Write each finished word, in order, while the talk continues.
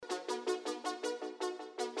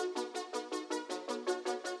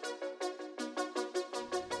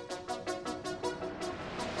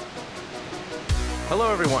Hello,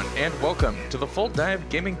 everyone, and welcome to the Full Dive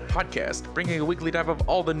Gaming Podcast, bringing a weekly dive of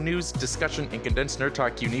all the news, discussion, and condensed nerd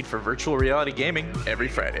talk you need for virtual reality gaming every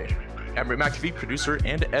Friday. I'm Rick McAfee, producer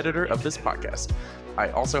and editor of this podcast. I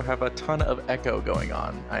also have a ton of echo going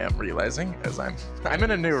on, I am realizing, as I'm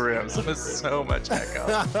in a new room, so there's so much echo.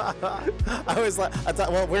 I thought,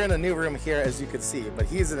 well, we're in a new room here, as you can see, but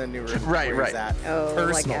he's in a new room where he's at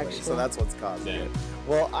personally, so that's what's causing it.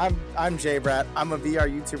 Well, I'm Jay Brat. I'm a VR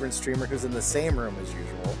YouTuber and streamer who's in the same room as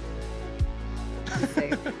usual.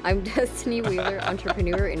 I'm Destiny Wheeler,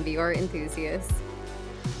 entrepreneur and VR enthusiast.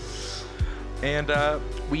 And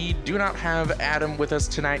we do not have Adam with us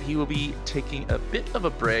tonight. He will be taking a bit of a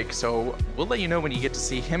break, so we'll let you know when you get to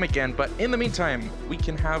see him again. But in the meantime, we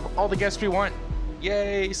can have all the guests we want.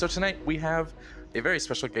 Yay! So tonight we have a very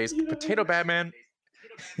special guest, Potato Batman.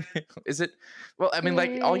 Is it? Well, I mean,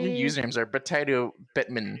 like, all your usernames are Potato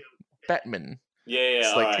Batman.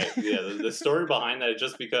 Yeah, all right. Yeah, the story behind that is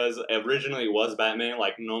just because originally it was Batman,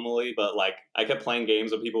 like, normally, but, like, I kept playing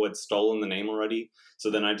games where people had stolen the name already,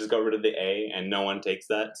 so then I just got rid of the A, and no one takes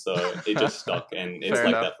that, so it just stuck, and it's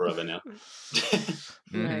like that forever now.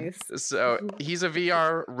 Nice. So, he's a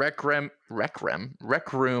VR rec room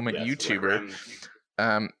YouTuber.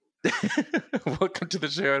 Welcome to the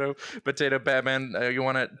show, Potato Batman. You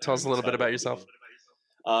want to tell us a little bit about yourself?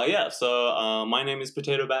 So my name is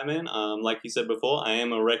Potato Batman. Like you said before, I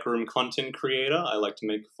am a Rec Room content creator. I like to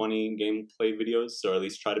make funny gameplay videos, or at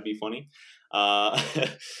least try to be funny.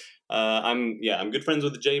 I'm good friends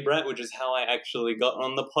with Jay Brat, which is how I actually got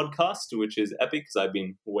on the podcast, which is epic because I've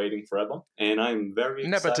been waiting forever, and I'm very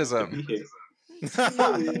excited to be here.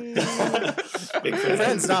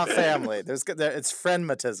 Friends, not family. It's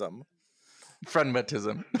friendmatism.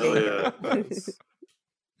 Friendmatism. Oh yeah.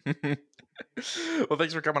 Well,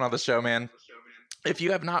 thanks for coming on the show, man. If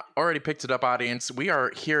you have not already picked it up, audience, we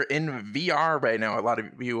are here in VR right now. A lot of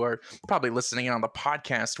you are probably listening in on the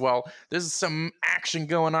podcast. Well, there's some action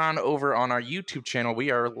going on over on our YouTube channel. We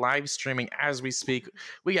are live streaming as we speak.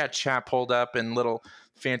 We got chat pulled up in little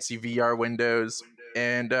fancy VR windows,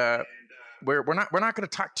 and we're not going to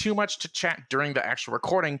talk too much to chat during the actual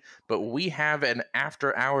recording, but we have an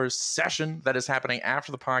after hours session that is happening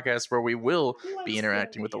after the podcast where we will be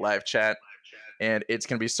interacting with the live chat, and it's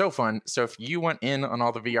going to be so fun. So if you want in on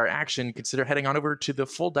all the VR action, consider heading on over to the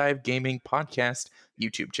Full Dive Gaming Podcast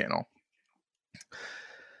YouTube channel.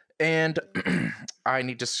 And I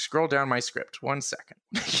need to scroll down my script. 1 second.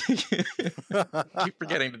 Keep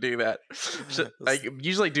forgetting to do that. I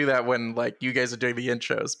usually do that when, like, you guys are doing the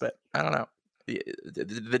intros, but I don't know.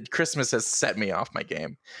 The Christmas has set me off my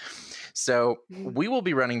game. So we will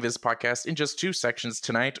be running this podcast in just two sections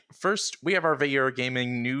tonight. First, we have our VR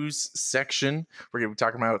gaming news section. We're going to be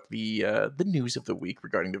talking about the news of the week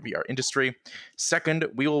regarding the VR industry. Second,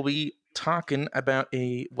 we will be talking about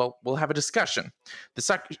we'll have a discussion.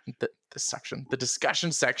 The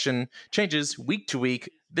discussion section changes week to week.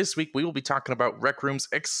 This week we will be talking about Rec Room's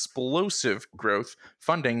explosive growth,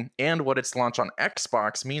 funding, and what its launch on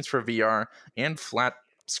Xbox means for VR and flat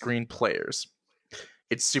screen players.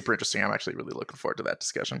 It's super interesting. I'm actually really looking forward to that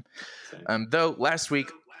discussion. Though last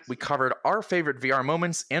week we covered our favorite VR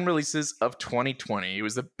moments and releases of 2020. It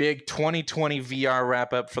was the big 2020 VR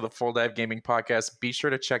wrap up for the Full Dive Gaming Podcast. Be sure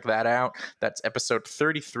to check that out. That's episode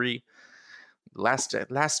 33 last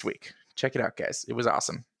week. Check it out, guys. It was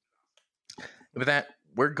awesome. With that,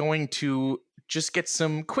 we're going to just get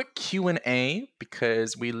some quick Q&A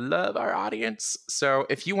because we love our audience. So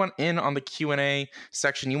if you want in on the Q&A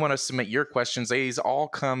section, you want to submit your questions, these all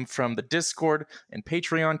come from the Discord and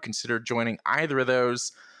Patreon. Consider joining either of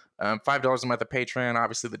those. $5 a month of Patreon.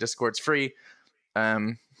 Obviously, the Discord's free,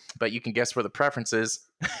 but you can guess where the preference is.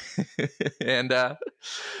 And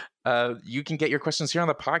you can get your questions here on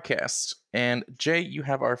the podcast. And Jay, you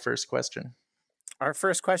have our first question. Our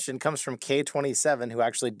first question comes from K27, who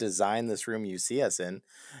actually designed this room you see us in.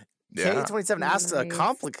 Yeah. K27 asks a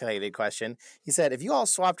complicated question. He said, if you all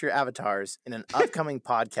swapped your avatars in an upcoming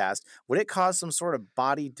podcast, would it cause some sort of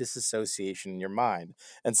body disassociation in your mind?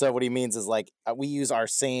 And so what he means is, like, we use our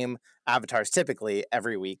same avatars typically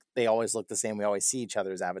every week. They always look the same. We always see each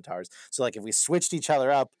other's avatars. So, like, if we switched each other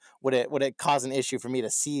up, would it cause an issue for me to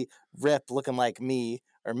see Rip looking like me,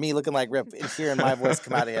 or me looking like Rip and hearing my voice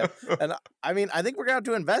come out of him? And I mean, I think we're going to have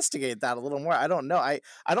to investigate that a little more. I don't know. I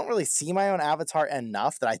don't really see my own avatar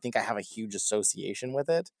enough that I think I have a huge association with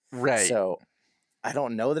it. Right. So I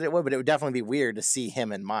don't know that it would, but it would definitely be weird to see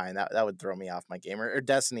him in mine. That would throw me off my game. Or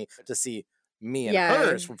Destiny, to see me in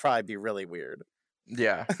hers would probably be really weird.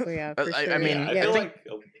 Yeah. Oh, yeah, for sure. I mean, I feel like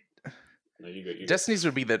No, you Destiny's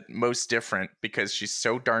would be the most different because she's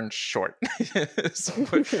so darn short. So,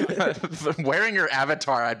 wearing her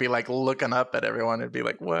avatar, I'd be like looking up at everyone and be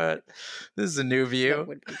like, "What? This is a new view." That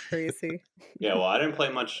would be crazy. Yeah, well, I don't play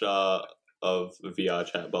much of VR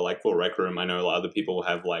chat, but like for Rec Room, I know a lot of other people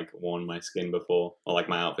have like worn my skin before, or like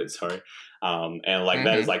my outfit, sorry. And like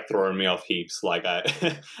that is like throwing me off heaps. Like I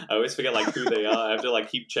always forget like who they are. I have to like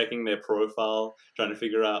keep checking their profile, trying to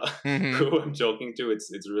figure out who I'm talking to.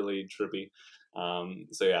 It's really trippy.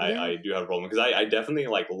 So yeah, I do have a problem because I definitely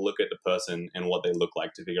like look at the person and what they look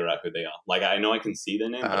like to figure out who they are. Like I know I can see their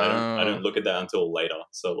name, but I don't look at that until later.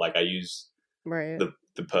 So like I use the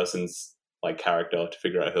person's like character to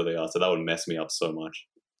figure out who they are. So that would mess me up so much.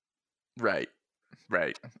 Right.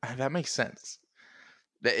 That makes sense.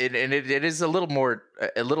 It is a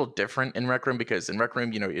little different in Rec Room because in Rec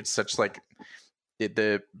Room, it's such like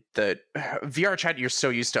the VR chat. You're so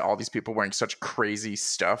used to all these people wearing such crazy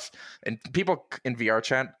stuff, and people in VR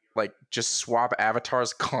chat like just swap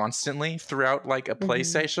avatars constantly throughout like a play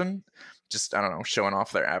session. Just, I don't know, showing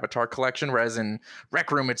off their avatar collection. Whereas in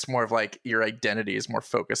Rec Room, it's more of like your identity is more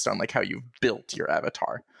focused on like how you've built your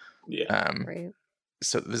avatar. Yeah. Right.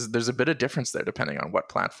 So there's a bit of difference there depending on what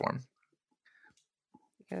platform.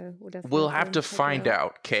 Yeah, we'll have to find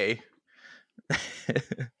out, Kay. All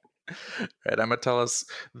right, I'm going to tell us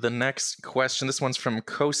the next question. This one's from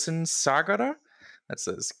Kosin Sagara. That's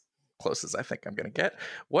as close as I think I'm going to get.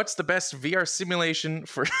 What's the best VR simulation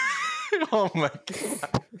for... Oh my god.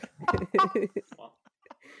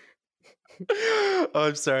 Oh,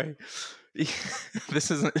 I'm sorry.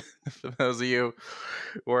 This isn't for those of you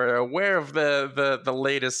who are aware of the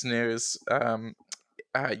latest news.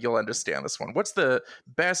 You'll understand this one. What's the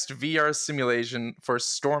best VR simulation for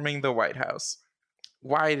storming the White House?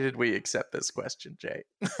 Why did we accept this question, Jay?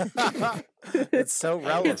 It's so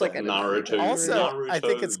relevant. It's like Naruto. Also, Naruto I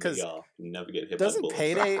think it's because never get hit. Doesn't by bullets.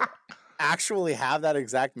 Payday actually have that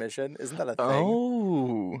exact mission? Isn't that a thing?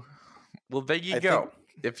 Oh, well, there you go.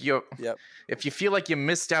 If you feel like you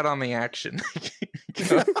missed out on the action,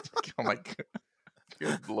 oh my god,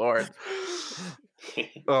 good lord,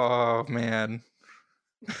 oh man.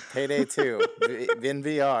 Payday 2 in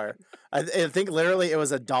VR. I think literally it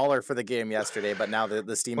was $1 for the game yesterday, but now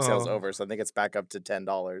the Steam sale's over, so I think it's back up to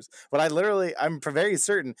 $10. But I'm very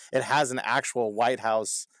certain it has an actual White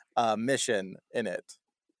House mission in it.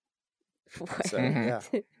 What? So yeah,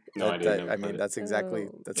 No idea. I mean, that's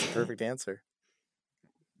the perfect answer.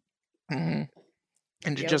 And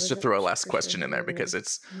just to throw a last question in there because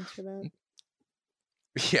it's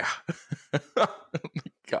yeah. Oh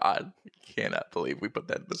my god, I cannot believe we put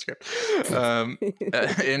that in the script.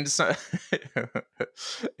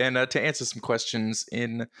 And to answer some questions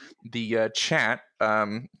in the chat,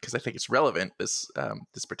 because I think it's relevant this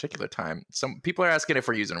particular time. Some people are asking if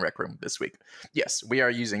we're using Rec Room this week. Yes, we are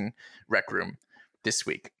using Rec Room this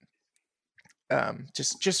week.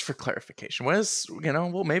 Just for clarification, well,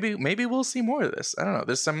 maybe we'll see more of this. I don't know.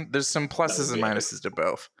 There's some pluses and minuses to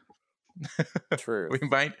both. True. We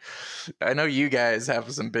might. I know you guys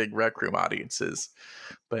have some big Rec Room audiences,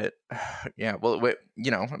 but yeah, well,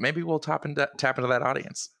 maybe we'll tap into that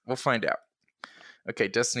audience. We'll find out. Okay,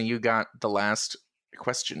 Destiny, you got the last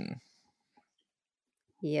question.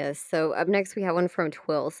 Yes. So up next we have one from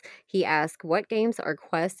Twills. He asked, "What games are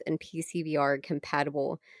Quest and PC VR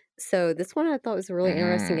compatible?" So this one I thought was a really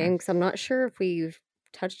interesting game because I'm not sure if we've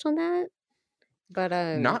touched on that, but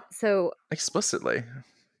not so explicitly.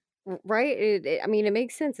 Right. I mean, it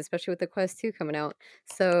makes sense, especially with the Quest 2 coming out.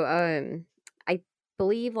 So, I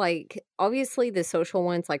believe, like, obviously the social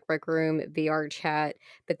ones like Rec Room, VR Chat,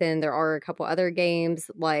 but then there are a couple other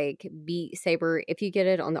games like Beat Saber, if you get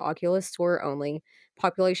it on the Oculus Store only,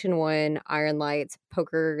 Population 1, Iron Lights,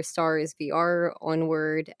 Poker Stars VR,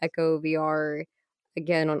 Onward, Echo VR,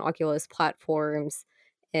 again on Oculus platforms.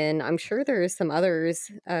 And I'm sure there's some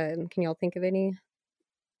others. Can y'all think of any?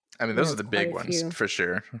 I mean, those are the big ones for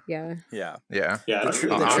sure. Yeah.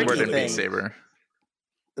 Onward and Beat Saber.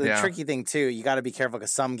 The tricky thing too, you got to be careful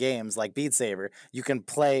because some games like Beat Saber, you can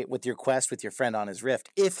play with your Quest with your friend on his Rift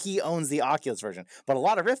if he owns the Oculus version. But a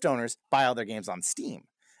lot of Rift owners buy all their games on Steam,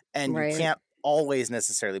 and you can't always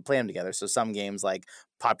necessarily play them together. So some games like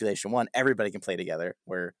Population 1, everybody can play together.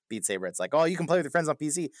 Where Beat Saber, it's like, oh, you can play with your friends on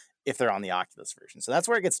PC if they're on the Oculus version. So that's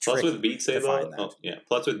where it gets tricky. Plus with Beat Saber,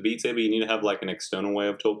 Plus with Beat Saber, you need to have like an external way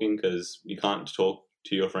of talking because you can't talk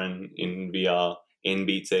to your friend in VR in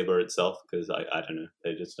Beat Saber itself because I don't know,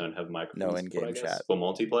 they just don't have microphones. No in-game chat for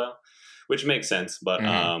multiplayer, which makes sense. But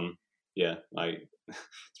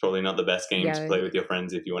it's probably not the best game to play with your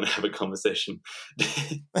friends if you want to have a conversation.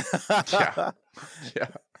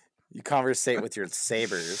 You conversate with your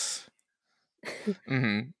sabers.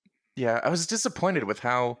 Yeah, I was disappointed with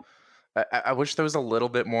how. I wish there was a little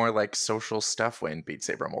bit more like social stuff when Beat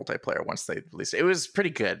Saber multiplayer once they released it. It was pretty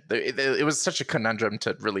good. It was such a conundrum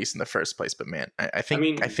to release in the first place, but man, I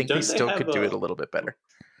think they don't still could do it a little bit better.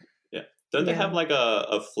 Yeah. Don't they have like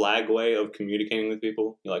a flag way of communicating with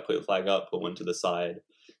people? You like put a flag up, put one to the side.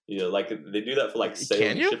 You know, like they do that for like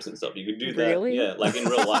sailing ships and stuff. You could do that, Really? yeah. Like in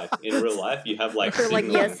real life, you have like For, like,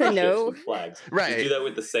 signaling yes and ships no? with flags. Right. You do that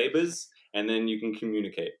with the sabers, and then you can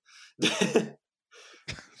communicate.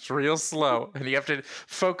 It's real slow, and you have to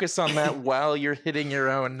focus on that while you're hitting your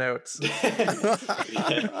own notes.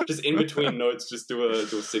 Yeah, just in between notes, just do a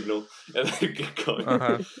signal and then get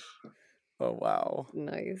going. Oh wow!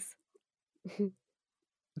 Nice.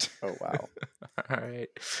 Oh wow! All right.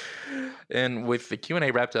 And with the Q&A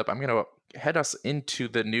wrapped up, I'm going to head us into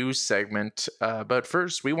the news segment. But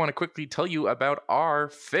first, we want to quickly tell you about our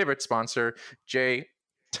favorite sponsor, Jay.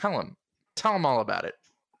 Tell them all about it.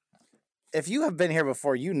 If you have been here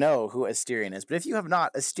before, you know who Asterion is. But if you have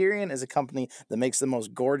not, Asterion is a company that makes the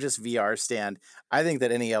most gorgeous VR stand I think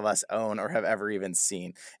that any of us own or have ever even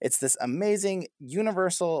seen. It's this amazing,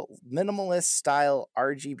 universal, minimalist style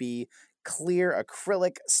RGB clear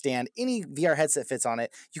acrylic stand. Any VR headset fits on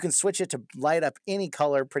it. You can switch it to light up any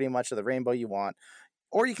color pretty much of the rainbow you want,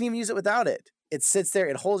 or you can even use it without it. It sits there,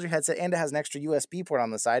 it holds your headset, and it has an extra USB port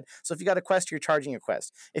on the side. So if you got a Quest, you're charging your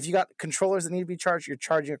Quest. If you got controllers that need to be charged, you're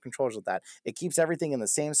charging your controllers with that. It keeps everything in the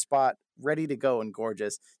same spot, ready to go and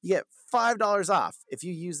gorgeous. You get $5 off if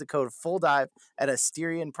you use the code FULLDIVE at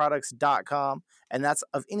AsterionProducts.com, and that's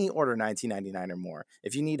of any order $19.99 or more.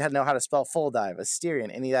 If you need to know how to spell Full Dive,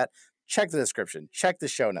 Asterion, any of that, check the description, check the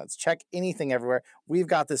show notes, check anything everywhere. We've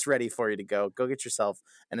got this ready for you to go. Go get yourself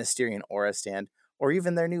an Asterion Aura stand, or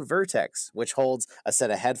even their new Vertex, which holds a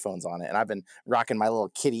set of headphones on it. And I've been rocking my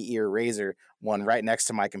little kitty ear Razer one right next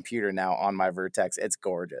to my computer now on my Vertex. It's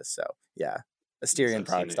gorgeous. So yeah,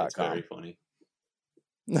 AsterionProducts.com. It's very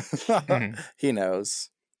funny. He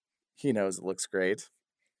knows. He knows it looks great.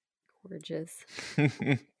 Gorgeous.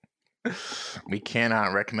 We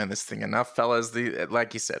cannot recommend this thing enough, fellas.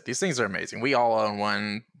 Like you said, these things are amazing. We all own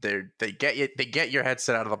one. They get your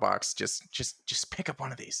headset out of the box. Just pick up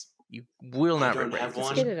one of these. You will not regret it. I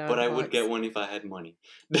don't have one, but I would get one if I had money.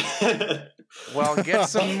 Well, get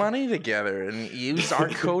some money together and use our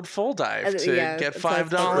code FULLDIVE to get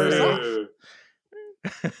 $5 off.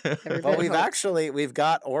 Well, we've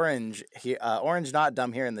got Orange here. Orange Not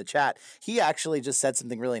Dumb here in the chat. He actually just said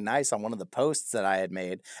something really nice on one of the posts that I had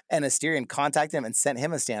made, and Asterion contacted him and sent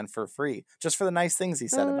him a stand for free, just for the nice things he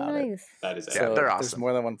said about it. That is so they're awesome. There's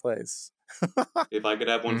more than one place. If I could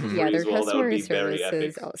have one for free as well, that would be very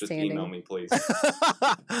epic. Just email me, please.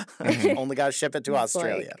 Only got to ship it to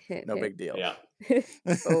Australia. No big deal. Yeah.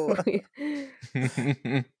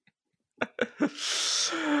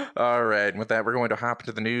 All right. With that, we're going to hop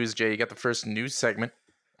into the news. Jay, you got the first news segment.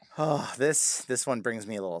 Oh, this one brings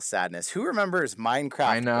me a little sadness. Who remembers Minecraft?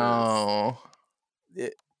 I know.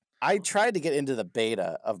 I tried to get into the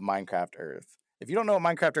beta of Minecraft Earth. If you don't know what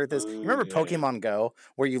Minecraft Earth is, you remember Pokemon Go,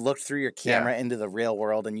 where you looked through your camera into the real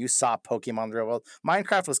world and you saw Pokemon in the real world?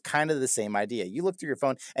 Minecraft was kind of the same idea. You looked through your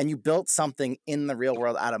phone and you built something in the real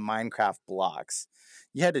world out of Minecraft blocks.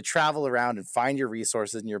 You had to travel around and find your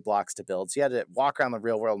resources and your blocks to build. So you had to walk around the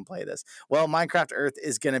real world and play this. Well, Minecraft Earth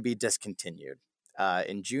is going to be discontinued.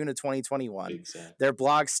 In June of 2021, their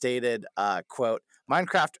blog stated, quote,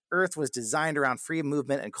 Minecraft Earth was designed around free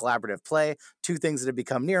movement and collaborative play, two things that have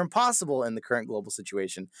become near impossible in the current global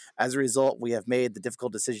situation. As a result, we have made the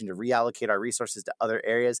difficult decision to reallocate our resources to other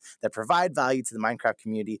areas that provide value to the Minecraft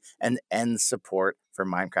community and end support for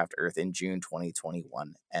Minecraft Earth in June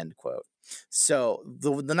 2021, end quote. So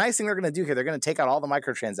the nice thing they're going to do here, they're going to take out all the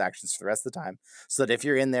microtransactions for the rest of the time so that if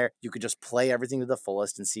you're in there, you could just play everything to the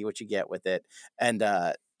fullest and see what you get with it and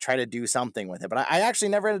try to do something with it. But I actually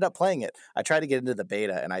never ended up playing it. I tried to get into the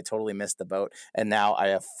beta and I totally missed the boat. And now I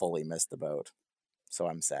have fully missed the boat. So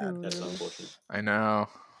I'm sad. That's unfortunate. I know.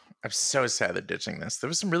 I'm so sad they're ditching this. There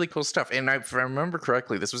was some really cool stuff. And if I remember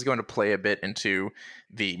correctly, this was going to play a bit into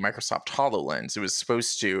the Microsoft HoloLens. It was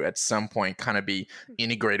supposed to, at some point, kind of be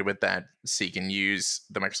integrated with that so you can use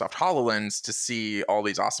the Microsoft HoloLens to see all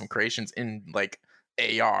these awesome creations in, like,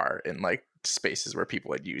 AR in, like, spaces where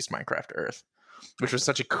people had used Minecraft Earth, which was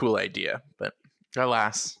such a cool idea. But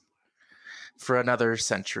alas, for another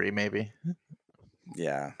century, maybe.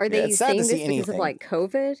 Yeah. Are they saying this because of, like,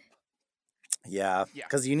 COVID? Yeah,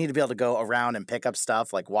 because you need to be able to go around and pick up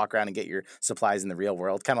stuff, like walk around and get your supplies in the real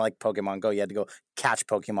world, kind of like Pokemon Go. You had to go catch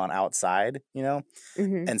Pokemon outside, you know?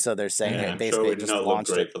 Mm-hmm. And so they're saying that basically it would just not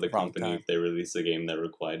launched look great it for the company if they released a game that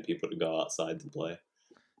required people to go outside to play.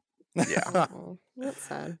 Yeah. Oh, that's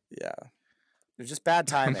sad. Yeah. It was just bad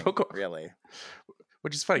timing, really.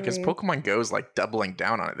 Which is funny because Right. Pokemon Go is like doubling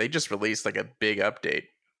down on it. They just released like a big update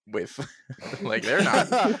with like they're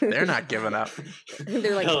not giving up.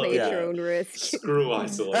 They're like, Hell play at yeah. your own risk. Screw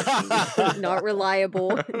isolation. Not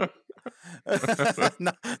reliable.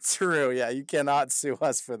 No, true. Yeah, you cannot sue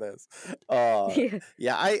us for this.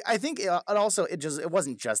 Yeah, I think it also it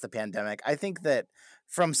wasn't just the pandemic. I think that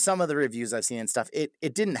from some of the reviews I've seen and stuff, it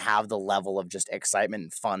didn't have the level of just excitement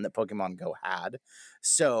and fun that Pokemon Go had.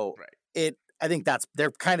 So Right. I think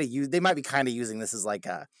they might be kind of using this as like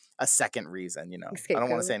a second reason, I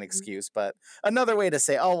don't want to say an excuse, but another way to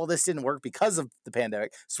say, oh, well, this didn't work because of the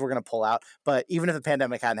pandemic, so we're going to pull out. But even if the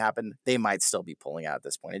pandemic hadn't happened, they might still be pulling out at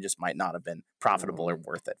this point. It just might not have been profitable or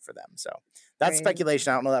worth it for them. So that's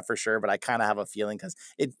speculation. I don't know that for sure, but I kind of have a feeling because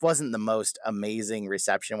it wasn't the most amazing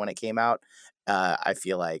reception when it came out. I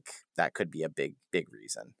feel like that could be a big, big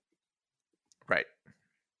reason. Right.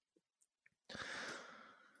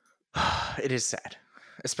 It is sad,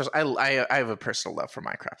 especially I have a personal love for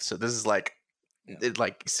Minecraft, so this is like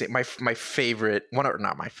my favorite one, or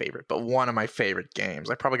not my favorite, but one of my favorite games.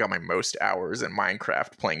 I probably got my most hours in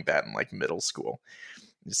Minecraft playing that in like middle school.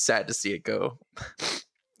 It's sad to see it go.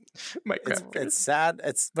 Minecraft. It's sad.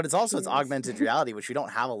 But it's also augmented reality, which we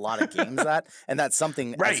don't have a lot of games at, and that's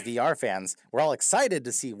something as VR fans we're all excited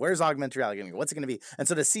to see. Where's augmented reality going to go? What's it going to be? And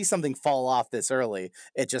so to see something fall off this early,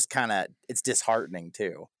 it just it's disheartening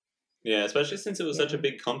too. Yeah, especially since it was such a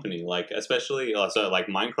big company. Like, especially, like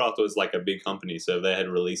Minecraft was like a big company, so if they had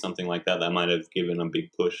released something like that, that might have given a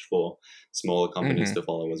big push for smaller companies to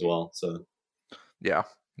follow as well. So, yeah,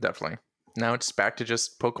 definitely. Now it's back to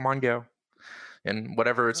just Pokemon Go and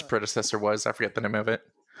whatever its predecessor was. I forget the name of it.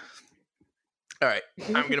 All right,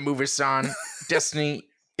 I'm gonna move us on. Destiny,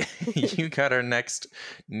 you got our next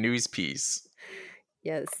news piece.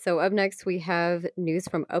 Yes. So up next, we have news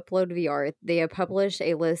from Upload VR. They have published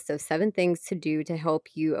a list of 7 things to do to help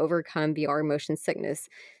you overcome VR motion sickness.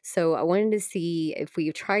 So I wanted to see if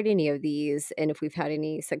we've tried any of these and if we've had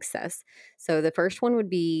any success. So the first one would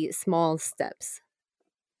be small steps.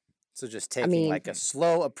 So just taking like a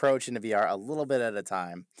slow approach into VR a little bit at a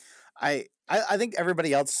time. I think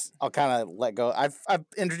everybody else I'll kind of let go. I've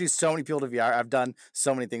introduced so many people to VR. I've done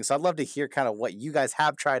so many things. So I'd love to hear kind of what you guys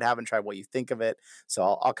have tried, haven't tried, what you think of it. So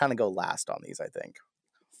I'll kind of go last on these, I think.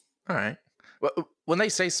 All right. Well, when they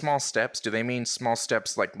say small steps, do they mean small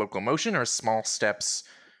steps like locomotion or small steps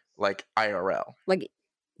like IRL?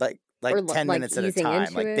 Like 10 minutes at a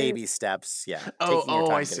time, like baby steps. Yeah.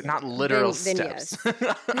 I see. Not literal steps.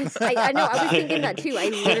 Yes. I know. I was thinking that too. I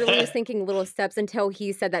literally was thinking little steps until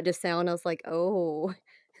he said that just now, and I was like, oh.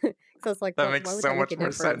 So I was like, that makes so much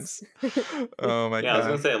more sense. Oh my god. Yeah, I was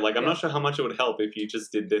gonna say, like, I'm not sure how much it would help if you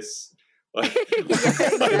just did this.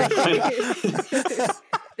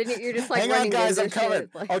 Then you're just like, hang on, guys, I'm coming.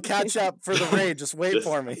 I'll catch up for the raid. Just wait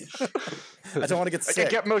for me. I don't want to get sick. I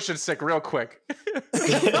get motion sick real quick.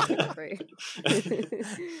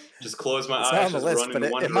 Just close my eyes. On the list, but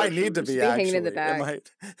it might need to be actually. In the back.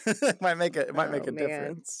 It might make a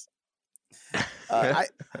difference. I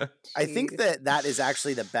think that is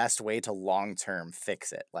actually the best way to long term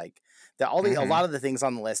fix it. Like a lot of the things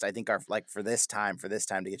on the list I think are like for this time to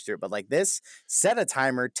get you through it. But like this, set a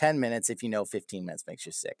timer 10 minutes if you know 15 minutes makes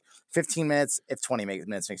you sick. 15 minutes if 20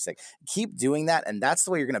 minutes makes you sick. Keep doing that, and that's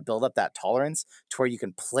the way you're going to build up that tolerance to where you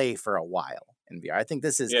can play for a while in VR. I think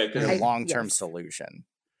this is a long term solution.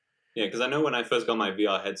 Yeah, because I know when I first got my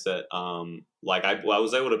VR headset, like I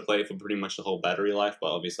was able to play for pretty much the whole battery life,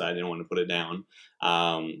 but obviously I didn't want to put it down.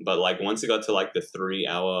 But like once it got to like the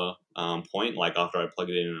 3-hour point, like after I plug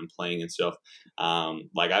it in and I'm playing and stuff,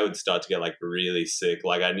 like I would start to get like really sick.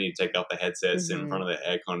 Like I need to take off the headset, sit in front of the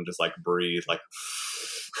aircon, and just like breathe, like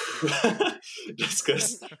just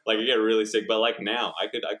because like I get really sick. But like now, I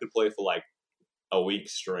could play for like a week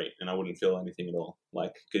straight and I wouldn't feel anything at all,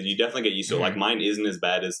 like because you definitely get used to it. Like mine isn't as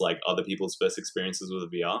bad as like other people's first experiences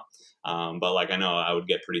with VR, but like I know I would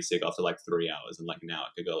get pretty sick after like 3 hours, and like now I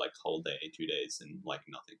could go like whole day, 2 days, and like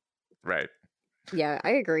nothing. Right. Yeah, I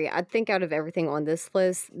agree. I think out of everything on this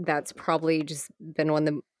list, that's probably just been one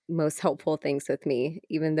of the most helpful things with me,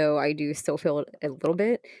 even though I do still feel it a little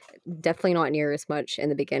bit, definitely not near as much in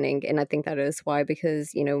the beginning. And I think that is why,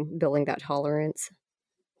 because, building that tolerance.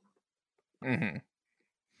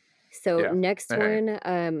 So next one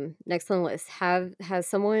on the list, have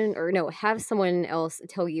someone else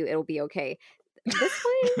tell you it'll be okay. This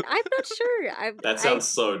one, I'm not sure. That sounds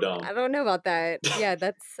so dumb. I don't know about that. Yeah,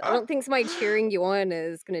 I don't think somebody cheering you on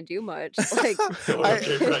is gonna do much. Like,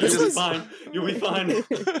 you'll be fine. You'll be fine.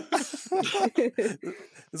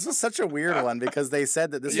 This was such a weird one because they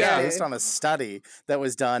said that this was based on a study that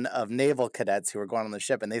was done of naval cadets who were going on the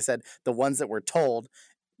ship, and they said the ones that were told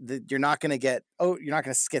that you're not going to get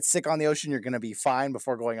sick on the ocean, you're going to be fine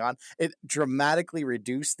before going on, it dramatically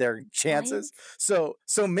reduced their chances. So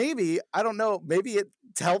maybe, I don't know, maybe it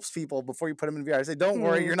helps people before you put them in VR. Say, don't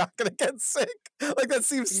worry, you're not going to get sick. Like, that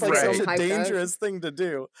seems like such a dangerous thing to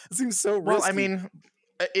do. It seems so risky. Well, I mean,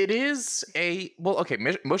 it is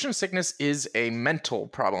motion sickness is a mental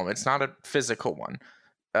problem. It's not a physical one,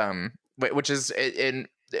 which is in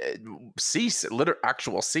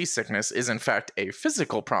actual seasickness is in fact a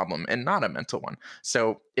physical problem and not a mental one.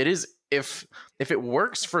 So it is, if it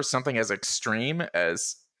works for something as extreme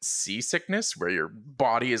as seasickness, where your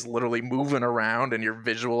body is literally moving around and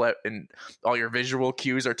all your visual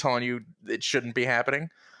cues are telling you it shouldn't be happening.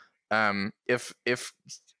 If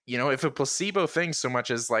a placebo thing so much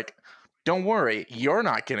as like, don't worry, you're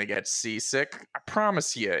not gonna get seasick, I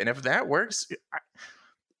promise you. And if that works,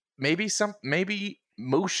 maybe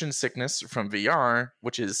motion sickness from VR,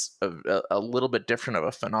 which is a little bit different of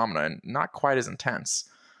a phenomenon, not quite as intense.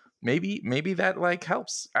 Maybe that like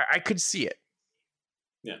helps. I could see it.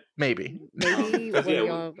 Yeah. Maybe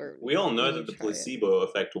we all know that the placebo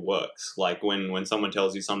effect works. Like when someone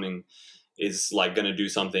tells you something is like going to do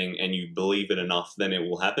something and you believe it enough, then it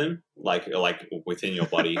will happen, like within your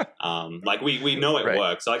body. Like we know it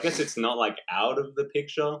works. So I guess it's not like out of the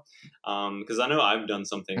picture. Because I know I've done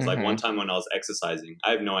some things. Like one time when I was exercising,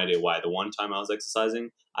 I have no idea why. The one time I was exercising,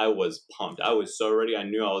 I was pumped. I was so ready. I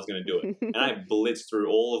knew I was going to do it. And I blitzed through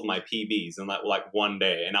all of my PBs in like one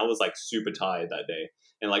day. And I was like super tired that day.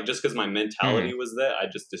 And like, just because my mentality was there, I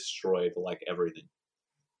just destroyed like everything.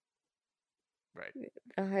 Right.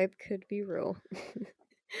 The hype could be real.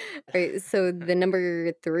 Right, so the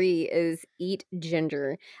number 3 is eat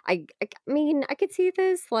ginger. I mean, I could see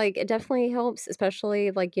this. Like, it definitely helps,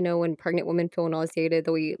 especially like, when pregnant women feel nauseated,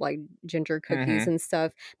 they'll eat like ginger cookies and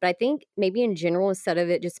stuff. But I think maybe in general, instead of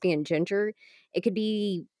it just being ginger, it could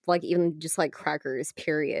be like even just like crackers,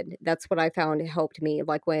 period. That's what I found helped me.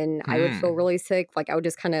 Like when I would feel really sick, like I would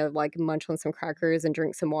just kind of like munch on some crackers and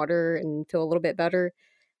drink some water and feel a little bit better.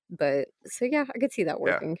 But so yeah, I could see that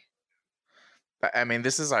working. I mean,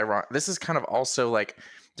 this is ironic. This is kind of also like,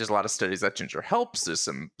 there's a lot of studies that ginger helps. There's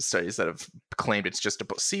some studies that have claimed it's just a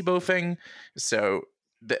placebo thing. So,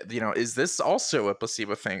 is this also a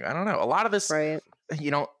placebo thing? I don't know. A lot of this, a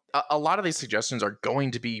lot of these suggestions are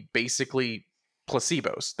going to be basically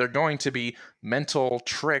placebos. They're going to be mental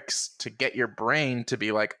tricks to get your brain to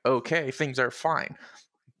be like, okay, things are fine.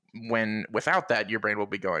 When without that, your brain will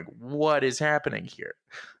be going, what is happening here?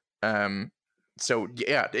 So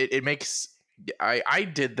yeah, it makes. I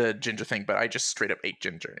did the ginger thing, but I just straight up ate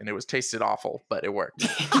ginger, and it tasted awful, but it worked.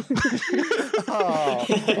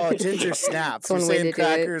 Ginger snaps. You're saying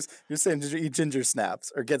crackers. You're saying eat ginger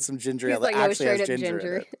snaps, or get some ginger ale that actually has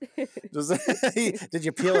ginger in it. Did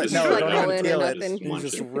you peel it? No, don't even peel it. You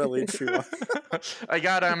just really chew on it. I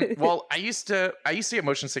got Well, I used to get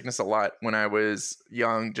motion sickness a lot when I was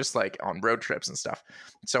young, just like on road trips and stuff.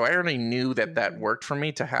 So I already knew that worked for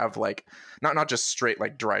me to have like not just straight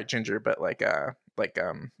like dry ginger, but like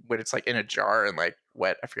when it's like in a jar and like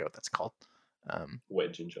wet. I forget what that's called.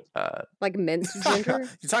 Wet ginger. Like minced ginger.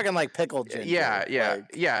 You're talking like pickled ginger.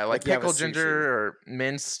 Yeah, like pickled ginger or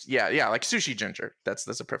minced. Yeah, like sushi ginger. That's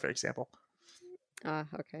a perfect example.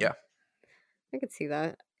 Okay. Yeah, I could see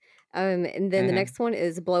that. And then the next one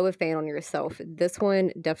is blow a fan on yourself. This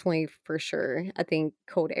one definitely for sure. I think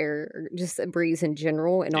cold air or just a breeze in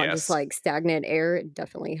general and not just like stagnant air, it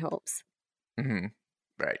definitely helps.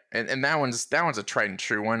 Right. And that one's a tried and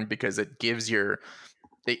true one because it gives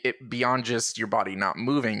it beyond just your body not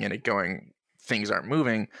moving and it going things aren't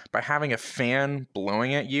moving. By having a fan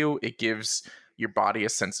blowing at you, it gives your body a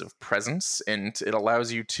sense of presence, and it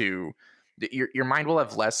allows you to your mind will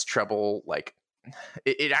have less trouble like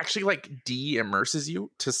it actually like de-immerses you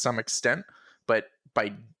to some extent, but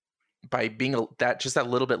by being that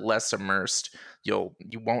little bit less immersed, you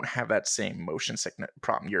won't have that same motion sickness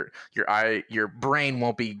problem. Your brain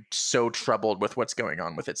won't be so troubled with what's going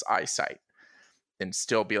on with its eyesight, and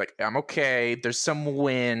still be like, I'm okay. There's some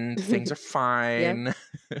wind. Things are fine.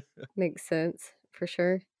 Makes sense for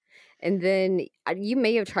sure. And then you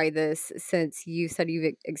may have tried this since you said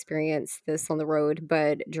you've experienced this on the road,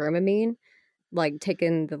 but Dramamine. Like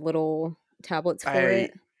taking the little tablets for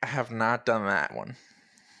it? I have not done that one.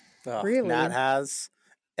 Oh, really? Nat has.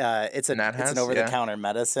 It's an over-the-counter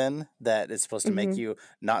medicine that is supposed to make you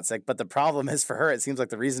not sick. But the problem is for her, it seems like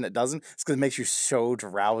the reason it doesn't is because it makes you so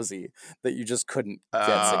drowsy that you just couldn't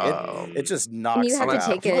get sick. It just knocks and you you have to out.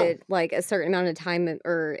 take it like a certain amount of time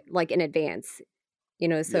or like in advance,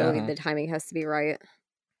 so the timing has to be right.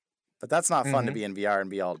 But that's not fun to be in VR and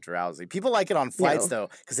be all drowsy. People like it on flights though,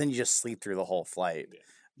 because then you just sleep through the whole flight.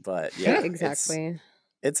 But yeah, exactly.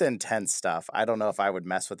 It's intense stuff. I don't know if I would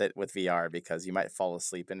mess with it with VR because you might fall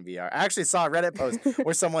asleep in VR. I actually saw a Reddit post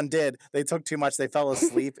where someone did. They took too much. They fell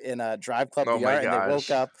asleep in a Drive Club VR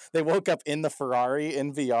and they woke up in the Ferrari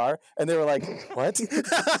in VR and they were like, "What?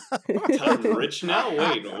 I'm rich now?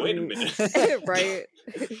 Wait a minute." Right.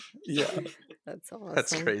 Yeah. That's awesome.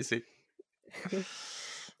 That's crazy.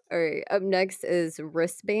 All right. Up next is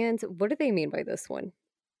wristbands. What do they mean by this one?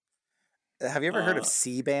 Have you ever heard of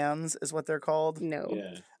C-bands is what they're called? No.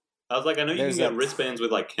 Yeah. I was like, I know you can get wristbands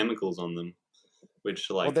with like chemicals on them, which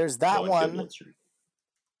like... Well, there's that one.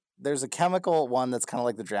 There's a chemical one that's kind of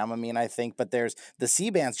like the Dramamine, I think, but there's the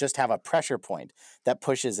C-bands just have a pressure point that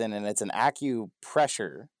pushes in, and it's an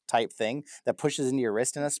acupressure type thing that pushes into your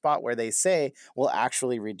wrist in a spot where they say will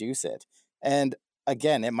actually reduce it. And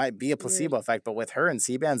again, it might be a placebo effect, but with her and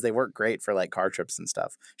C-bands, they work great for like car trips and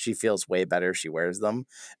stuff. She feels way better. She wears them.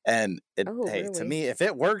 And to me, if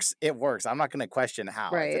it works, it works. I'm not going to question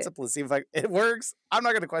how. Right. If it's a placebo effect, it works. I'm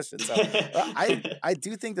not going to question. So I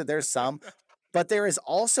do think that there's some, but there is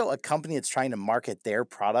also a company that's trying to market their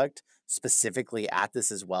product specifically at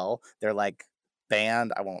this as well. They're like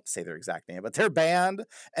band. I won't say their exact name, but they're banned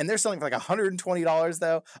and they're selling for like $120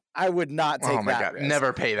 though. I would not take that risk.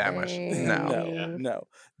 Never pay that much. No.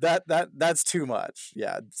 That's too much.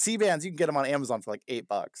 Yeah. C-bands, you can get them on Amazon for like $8.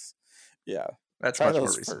 Yeah. That's Try much those more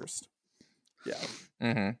reasonable. first. Yeah.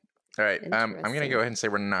 Mm-hmm. All right. I'm going to go ahead and say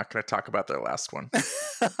we're not going to talk about their last one.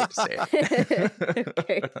 Say it.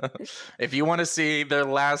 Okay. If you want to see their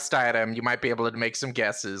last item, you might be able to make some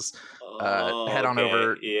guesses. Head on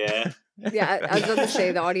over. Yeah. Yeah, I was about to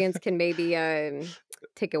say the audience can maybe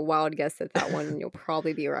take a wild guess at that one, and you'll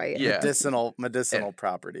probably be right. Yeah. Medicinal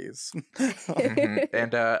properties.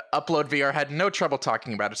 And Upload VR had no trouble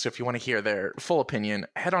talking about it. So if you want to hear their full opinion,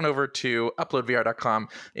 head on over to uploadvr.com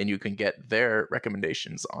and you can get their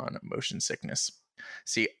recommendations on motion sickness.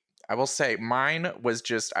 See, I will say mine was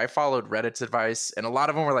just, I followed Reddit's advice and a lot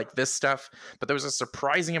of them were like this stuff, but there was a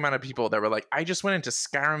surprising amount of people that were like, I just went into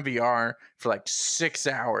Skyrim VR for like 6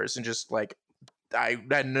 hours and just like, I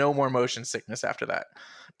had no more motion sickness after that.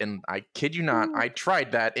 And I kid you not, I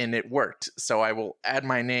tried that and it worked. So I will add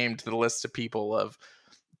my name to the list of people of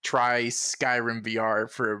try Skyrim VR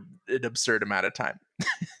for an absurd amount of time.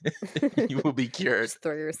 You will be cured. Just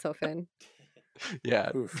throw yourself in. Yeah,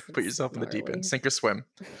 put yourself in the deep end. Sink or swim.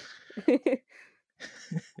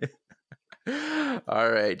 All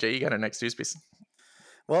right, Jay, you got our next news piece.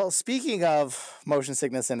 Well, speaking of motion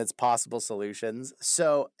sickness and its possible solutions,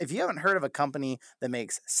 so if you haven't heard of a company that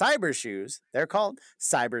makes cyber shoes, they're called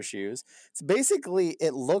cyber shoes. It's basically,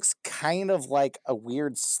 it looks kind of like a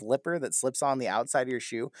weird slipper that slips on the outside of your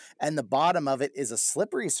shoe, and the bottom of it is a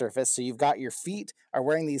slippery surface, so you've got your feet are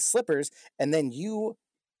wearing these slippers, and then you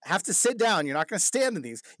have to sit down. You're not going to stand in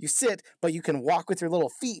these. You sit, but you can walk with your little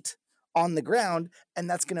feet on the ground, and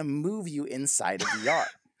that's going to move you inside of VR.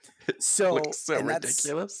 So looks so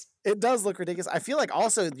ridiculous. It does look ridiculous. I feel like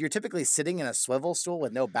also you're typically sitting in a swivel stool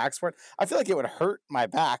with no back support. I feel like it would hurt my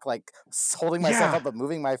back, like holding myself up but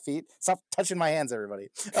moving my feet. Stop touching my hands, everybody.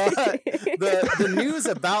 The news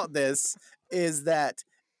about this is that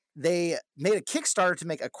they made a Kickstarter to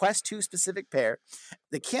make a Quest 2 specific pair.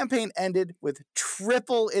 The campaign ended with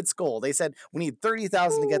triple its goal. They said, we need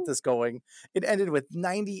 30,000 to get this going. It ended with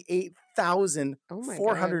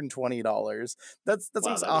 $98,420. That's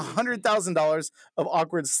almost $100,000 of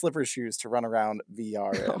awkward slipper shoes to run around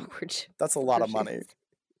VR in. That's a lot of money.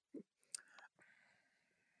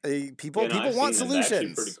 People want solutions. They're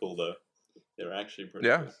actually pretty cool, though. They're actually pretty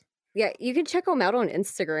cool. Yeah, you can check them out on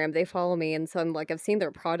Instagram. They follow me, and so I've seen their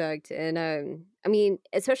product, and I mean,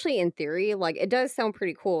 especially in theory, like it does sound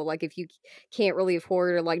pretty cool. Like if you can't really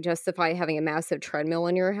afford or like justify having a massive treadmill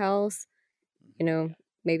in your house,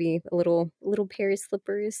 maybe a little pair of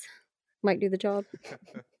slippers might do the job.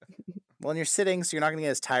 Well, and you're sitting, so you're not going to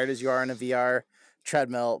get as tired as you are in a VR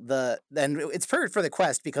treadmill. And it's perfect for the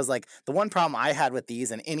Quest because like the one problem I had with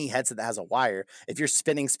these and any headset that has a wire, if you're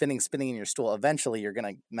spinning in your stool, eventually you're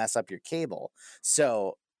gonna mess up your cable.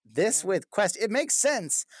 So this with Quest, it makes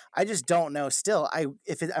sense. I just don't know. Still,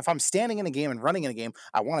 if I'm standing in a game and running in a game,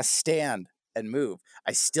 I want to stand and move.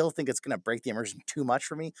 I still think it's gonna break the immersion too much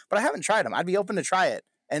for me. But I haven't tried them. I'd be open to try it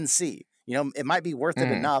and see. You know, it might be worth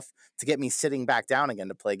it enough to get me sitting back down again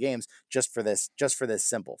to play games just for this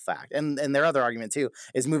simple fact. And their other argument too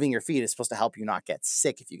is moving your feet is supposed to help you not get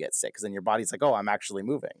sick if you get sick, because then your body's like, oh, I'm actually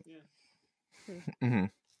moving. Yeah.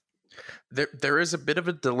 There is a bit of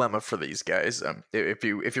a dilemma for these guys. If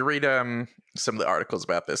you read some of the articles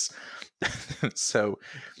about this, so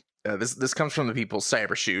this comes from the people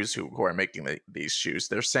Cyber Shoes who are making these shoes.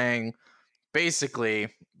 They're saying basically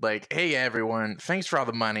like, hey everyone, thanks for all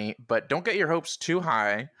the money, but don't get your hopes too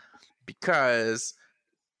high, because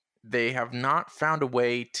they have not found a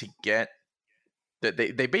way to get that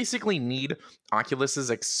they basically need Oculus's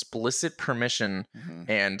explicit permission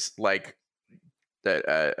and like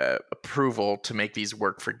approval to make these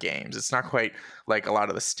work for games. It's not quite like a lot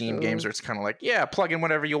of the Steam games where it's kind of like, yeah, plug in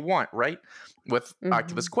whatever you want, right? With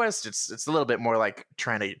Oculus Quest, it's a little bit more like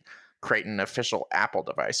trying to create an official Apple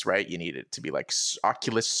device, right? You need it to be like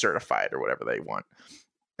Oculus certified or whatever they want,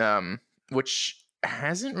 which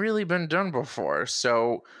hasn't really been done before.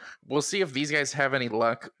 So we'll see if these guys have any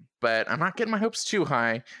luck, but I'm not getting my hopes too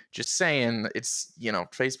high. Just saying, it's, you know,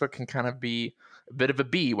 Facebook can kind of be a bit of a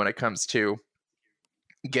bee when it comes to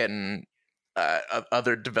getting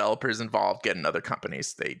other developers involved, getting other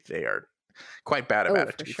companies. They are quite bad about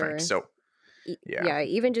it, to be frank. So yeah,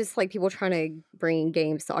 even just like people trying to bring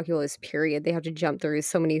games to Oculus, period, they have to jump through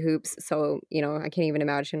so many hoops. So, you know, I can't even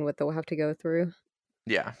imagine what they'll have to go through.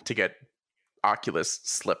 Yeah, to get Oculus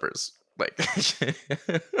slippers. Like,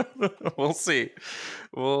 we'll see.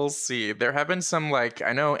 There have been some, like,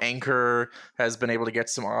 I know Anchor has been able to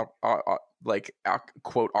get some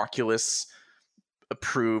quote Oculus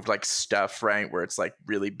approved like stuff, right, where it's like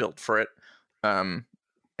really built for it. I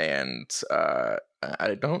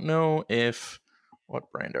don't know if,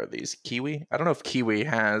 what brand are these? Kiwi? I don't know if Kiwi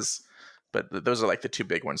has, but those are like the two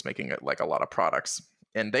big ones making it like a lot of products.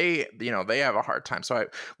 And they, you know, they have a hard time. So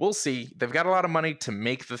we'll see. They've got a lot of money to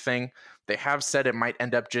make the thing. They have said it might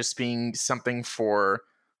end up just being something for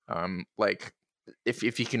like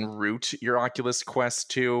if you can root your Oculus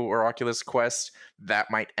Quest 2 or Oculus Quest,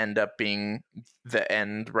 that might end up being the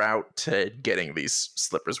end route to getting these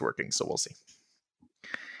slippers working. So we'll see.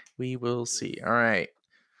 We will see. All right.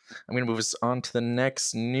 I'm going to move us on to the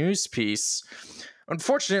next news piece.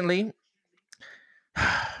 Unfortunately,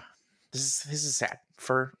 this is sad.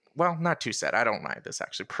 Well, not too sad. I don't mind this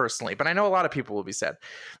actually personally, but I know a lot of people will be sad.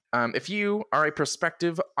 If you are a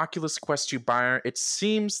prospective Oculus Quest 2 buyer, it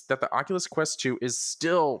seems that the Oculus Quest 2 is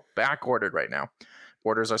still back ordered right now.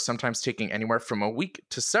 Orders are sometimes taking anywhere from a week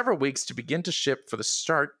to several weeks to begin to ship for the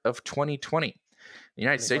start of 2020. The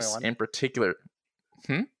United States in particular.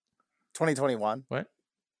 2021. What?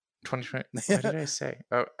 2020? What did I say?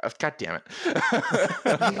 Oh, God damn it.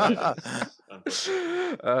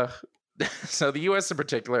 So the U.S. in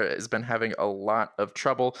particular has been having a lot of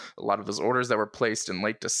trouble. A lot of those orders that were placed in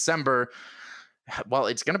late December, well,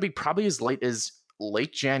 it's going to be probably as late as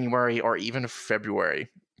late January or even February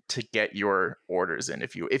to get your orders in.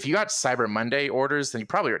 If you got Cyber Monday orders, then you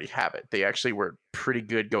probably already have it. They actually were pretty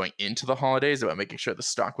good going into the holidays about making sure the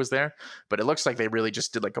stock was there, but it looks like they really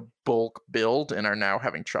just did like a bulk build and are now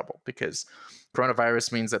having trouble because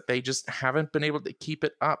coronavirus means that they just haven't been able to keep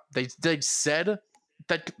it up. They said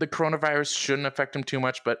that the coronavirus shouldn't affect them too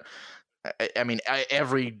much, but I mean,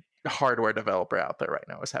 every hardware developer out there right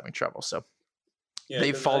now is having trouble. So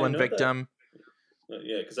they've fallen victim.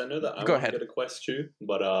 Because I know that I want to get a Quest 2,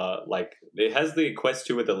 but like it has the Quest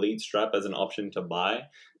 2 with the lead strap as an option to buy,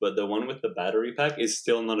 but the one with the battery pack is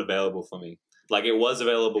still not available for me. Like it was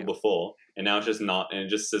available before, and now it's just not, and it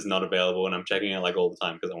just says not available, and I'm checking it like all the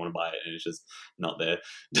time because I want to buy it, and it's just not there.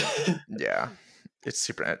 Yeah. It's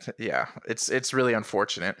super. Yeah, it's really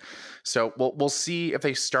unfortunate. So we'll see if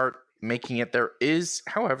they start making it. There is,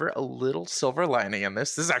 however, a little silver lining in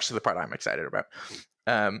this. This is actually the part I'm excited about.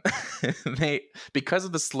 Because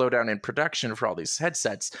of the slowdown in production for all these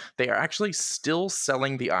headsets, they are actually still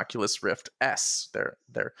selling the Oculus Rift S.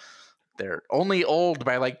 They're only old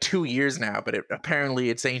by like 2 years now, but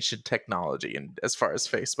apparently it's ancient technology. And as far as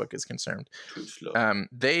Facebook is concerned,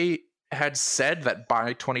 they had said that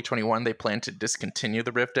by 2021 they plan to discontinue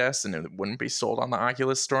the Rift S and it wouldn't be sold on the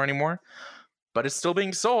Oculus store anymore, but it's still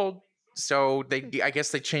being sold. So I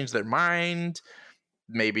guess they changed their mind.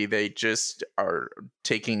 Maybe they just are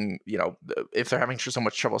taking, you know, if they're having so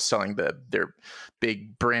much trouble selling their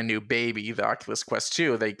big brand new baby, the Oculus Quest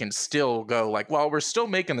 2, they can still go like, well, we're still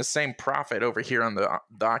making the same profit over here on the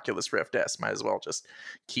Oculus Rift S. Might as well just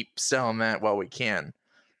keep selling that while we can.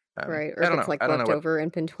 Right, or if it's like leftover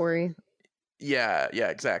inventory. Yeah,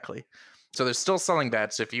 exactly. So they're still selling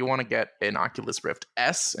that. So if you want to get an Oculus Rift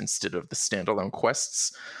S instead of the standalone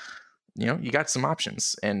Quests, you got some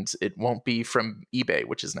options, and it won't be from eBay,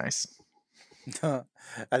 which is nice.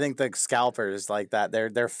 I think the scalpers like that,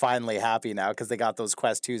 they're finally happy now because they got those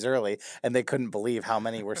Quest 2s early and they couldn't believe how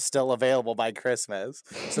many were still available by Christmas.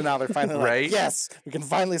 So now they're finally right? like, yes, we can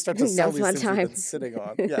finally start to sell these things we've been sitting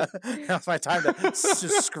on. Yeah, now's my time to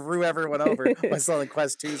just screw everyone over by selling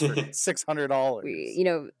Quest 2s for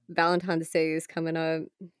 $600. Valentine's Day is coming up.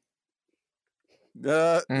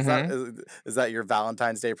 Is that your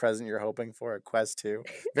Valentine's Day present you're hoping for? A Quest 2?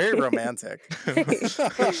 Very romantic.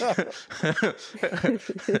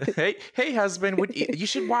 hey, husband, you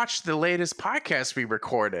should watch the latest podcast we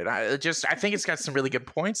recorded. I think it's got some really good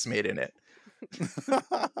points made in it.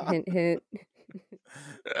 Hint, hint.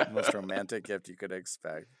 Most romantic gift you could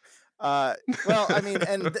expect. Well, I mean,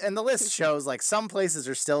 and the list shows like some places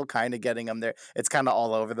are still kind of getting them there. It's kind of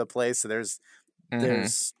all over the place. So there's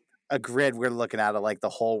a grid we're looking at of like the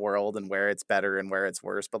whole world and where it's better and where it's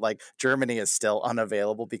worse. But like Germany is still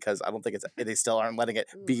unavailable because I don't think they still aren't letting it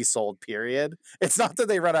be sold, period. It's not that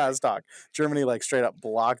they run out of stock. Germany like straight up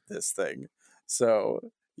blocked this thing.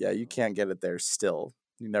 So yeah, you can't get it there still.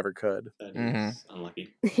 You never could. That is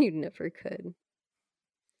unlucky. You never could.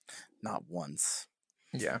 Not once.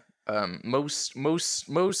 Yeah. Most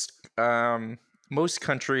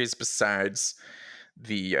countries besides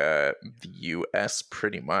the US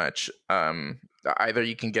pretty much either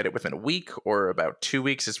you can get it within a week or about 2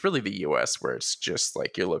 weeks. It's really the US where it's just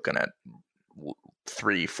like you're looking at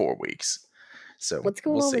 3-4 weeks. So what's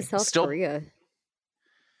going on with South Korea?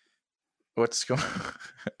 What's going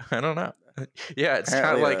I don't know. Yeah, it's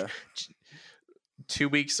kind of like 2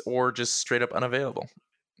 weeks or just straight up unavailable.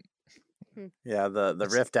 Yeah, the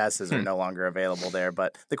Rift S's are no longer available there,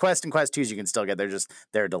 but the Quest and Quest 2s you can still get.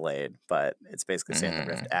 They're delayed, but it's basically saying the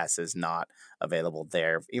Rift S is not available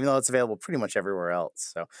there, even though it's available pretty much everywhere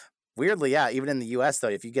else. So weirdly, yeah, even in the US though,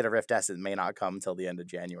 if you get a Rift S, it may not come till the end of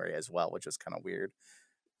January as well, which is kind of weird.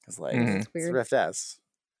 Because like it's a Rift S.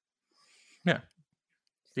 Yeah,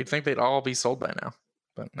 you'd think they'd all be sold by now,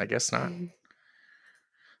 but I guess not.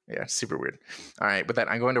 Yeah, super weird. All right, with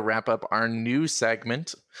that, I'm going to wrap up our new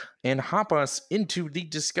segment and hop us into the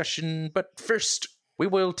discussion. But first, we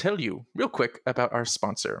will tell you real quick about our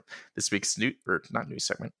sponsor. This week's new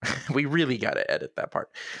segment. We really got to edit that part.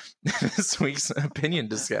 This week's opinion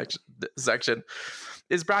section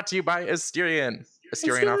is brought to you by Asterion.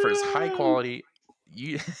 Asterion offers high quality.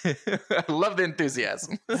 I love the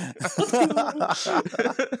enthusiasm.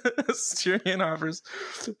 Asterion offers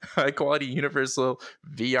high quality universal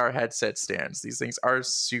VR headset stands. These things are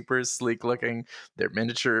super sleek looking. They're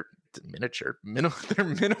miniature. They're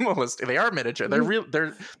minimalist. They are miniature. They're real.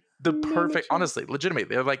 They're the perfect. Honestly,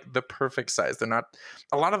 legitimately, they're like the perfect size. They're not.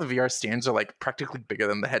 A lot of the VR stands are like practically bigger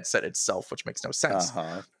than the headset itself, which makes no sense.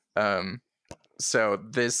 So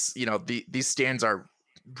this, these stands are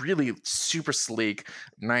really super sleek,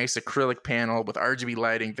 nice acrylic panel with RGB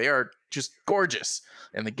lighting. They are just gorgeous,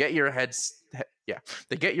 and they get your headset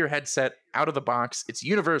out of the box. It's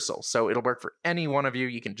universal, so it'll work for any one of you.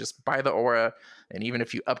 You can just buy the Aura, and even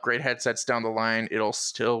if you upgrade headsets down the line, it'll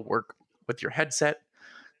still work with your headset,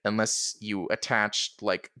 unless you attach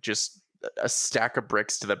like just a stack of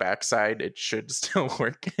bricks to the backside. It should still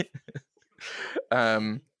work.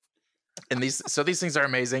 And these things are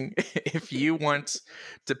amazing. If you want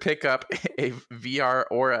to pick up a VR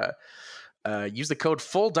Aura, use the code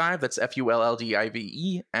FULLDIVE, that's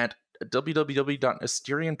FULLDIVE, at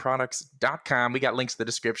www.asterionproducts.com. We got links in the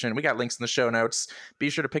description. We got links in the show notes. Be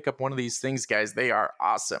sure to pick up one of these things, guys. They are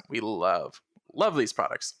awesome. We love these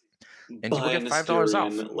products. And you will get $5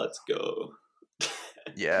 off. Let's go.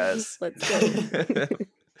 Yes. Let's go.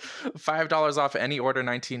 $5 off any order,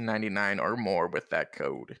 $19.99 or more with that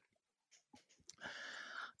code.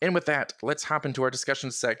 And with that, let's hop into our discussion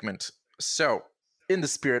segment. So, in the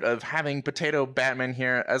spirit of having Potato Batman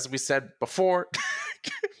here, as we said before,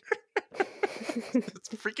 it's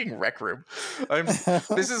freaking Rec Room.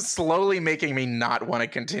 This is slowly making me not want to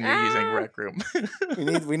continue using Rec Room.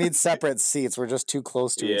 we need separate seats. We're just too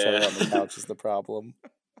close to each other on the couch is the problem.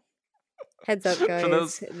 Heads up,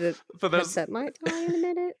 guys. The headset might die in a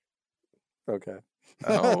minute. Okay.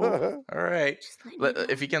 Oh, all right.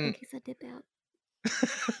 If you can... In case I dip out.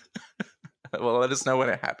 Well, let us know when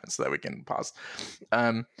it happens so that we can pause.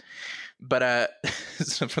 But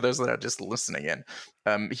so for those that are just listening in,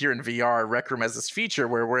 here in VR, Rec Room has this feature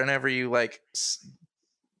where whenever you like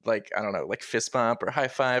I don't know, like fist bump or high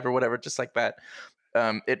five or whatever, just like that,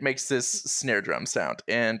 it makes this snare drum sound,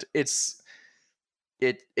 and it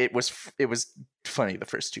was funny the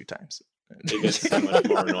first 2 times. It gets so much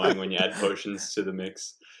more annoying when you add potions to the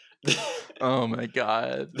mix. Oh my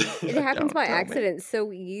god. It happens by Don't tell me. accident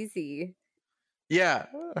so easy. Yeah.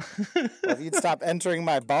 Well, if you'd stop entering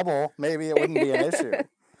my bubble, maybe it wouldn't be an issue.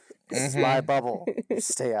 This is my bubble. You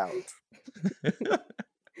stay out.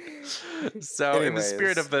 So, in the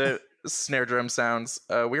spirit Anyways. of the snare drum sounds,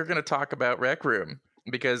 we're going to talk about Rec Room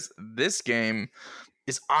because this game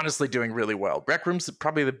is honestly doing really well. Rec Room's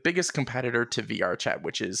probably the biggest competitor to VR Chat,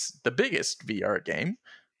 which is the biggest VR game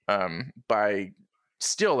by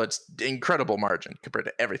still it's incredible margin compared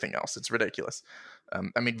to everything else. It's ridiculous.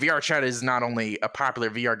 I mean, VR Chat is not only a popular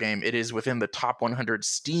VR game, it is within the top 100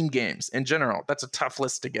 Steam games in general. That's a tough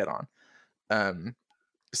list to get on.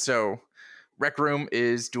 So Rec Room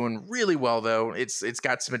is doing really well, though. It's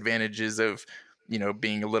got some advantages of, you know,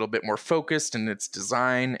 being a little bit more focused in its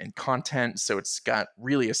design and content. So it's got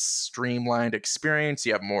really a streamlined experience.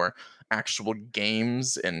 You have more actual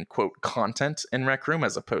games and quote content in Rec Room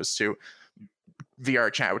as opposed to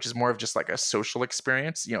VR Chat, which is more of just like a social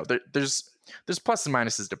experience. You know, there's plus and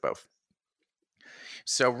minuses to both.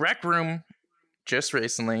 So Rec Room just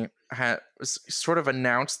recently has sort of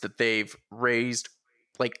announced that they've raised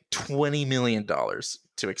like $20 million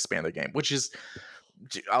to expand the game, which is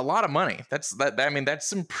a lot of money. I mean, that's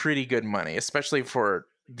some pretty good money, especially for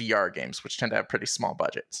VR games, which tend to have pretty smll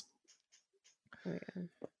budgets. Oh,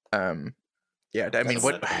 yeah. Yeah, I mean,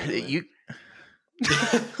 what you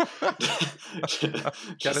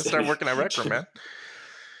gotta start working at Rec Room, man.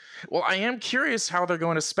 Well, I am curious how they're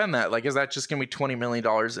going to spend that. Like, is that just going to be $20 million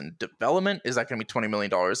in development? Is that going to be $20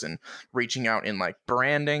 million in reaching out in like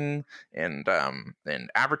branding and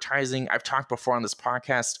advertising? I've talked before on this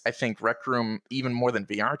podcast. I think Rec Room, even more than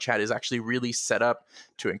VR Chat, is actually really set up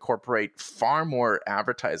to incorporate far more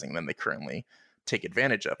advertising than they currently take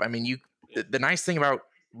advantage of. I mean, the nice thing about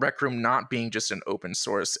Rec Room not being just an open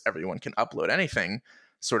source, everyone can upload anything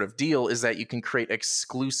sort of deal is that you can create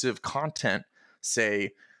exclusive content,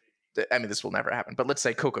 say, I mean, this will never happen, but let's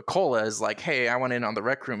say Coca-Cola is like, hey, I want in on the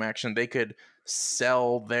Rec Room action. They could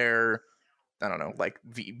sell their, I don't know, like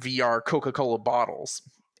VR Coca-Cola bottles.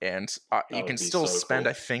 And you can still spend,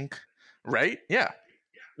 cool. I think, right? Yeah.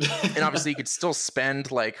 And obviously you could still spend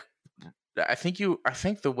like, I think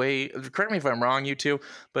the way, correct me if I'm wrong, you two,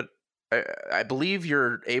 but I believe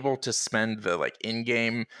you're able to spend the like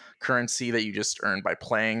in-game currency that you just earned by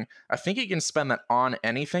playing. I think you can spend that on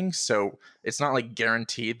anything. So it's not like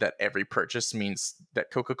guaranteed that every purchase means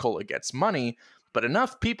that Coca-Cola gets money, but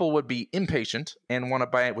enough people would be impatient and want to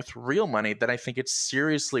buy it with real money that I think it's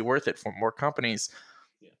seriously worth it for more companies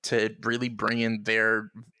to really bring in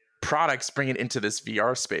their products, bring it into this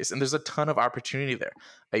VR space. And there's a ton of opportunity there.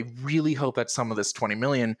 I really hope that some of this 20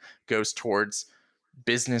 million goes towards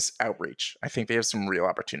business outreach. I think they have some real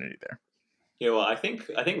opportunity there. Yeah, well, I think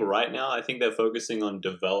right now I think they're focusing on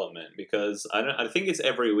development because I think it's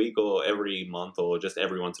every week or every month or just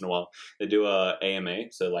every once in a while they do a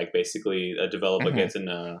AMA. So like basically a developer gets in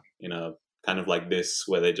a kind of like this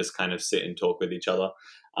where they just kind of sit and talk with each other,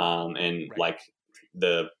 and right. Like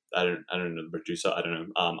I don't know, the producer,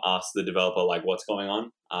 ask the developer like what's going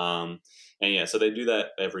on. And yeah, so they do that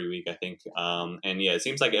every week, I think. And yeah, it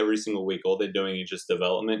seems like every single week, all they're doing is just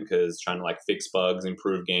development because trying to like fix bugs,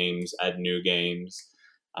 improve games, add new games.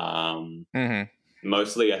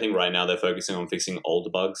 Mostly, I think right now they're focusing on fixing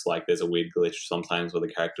old bugs. Like there's a weird glitch sometimes where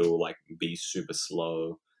the character will like be super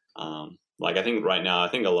slow. Like I think right now, I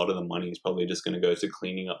think a lot of the money is probably just going to go to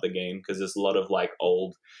cleaning up the game because there's a lot of like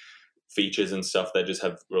old features and stuff that just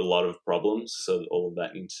have a lot of problems, so all of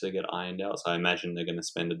that needs to get ironed out. So I imagine they're going to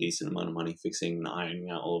spend a decent amount of money fixing and ironing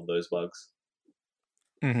out all of those bugs.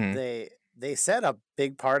 They said a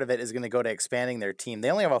big part of it is going to go to expanding their team.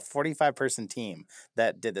 They only have a 45-person team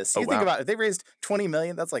that did this. So you think about it, if they raised 20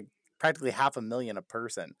 million, that's like practically $500,000 a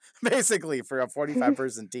person, basically, for a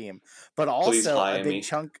 45-person team. But also a big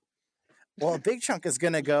chunk is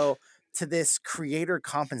going to go to this creator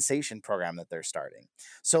compensation program that they're starting.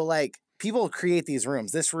 So like people create these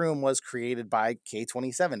rooms. This room was created by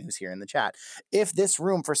K27, who's here in the chat. If this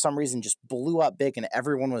room for some reason just blew up big and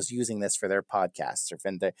everyone was using this for their podcasts or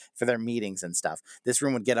for their meetings and stuff, this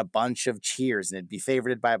room would get a bunch of cheers and it'd be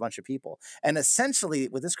favorited by a bunch of people. And essentially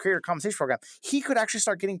with this creator compensation program, he could actually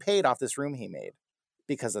start getting paid off this room he made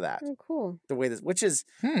because of that. Oh, cool. The way this, which is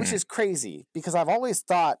crazy because I've always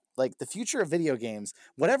thought like the future of video games,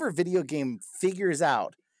 whatever video game figures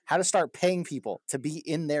out how to start paying people to be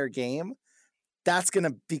in their game, that's going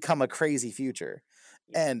to become a crazy future.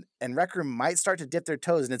 And Rec Room might start to dip their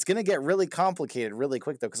toes, and it's going to get really complicated really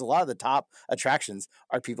quick though, because a lot of the top attractions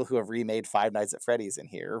are people who have remade Five Nights at Freddy's in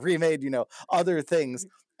here, or remade, other things,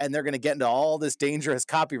 and they're going to get into all this dangerous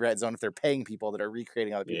copyright zone if they're paying people that are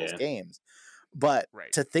recreating other people's games. But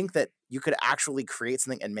Right. to think that you could actually create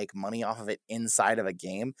something and make money off of it inside of a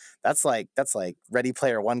game, that's like Ready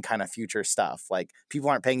Player One kind of future stuff. Like, people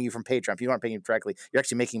aren't paying you from Patreon, people aren't paying you directly. You're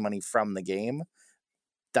actually making money from the game.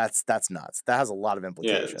 That's nuts. That has a lot of Yeah.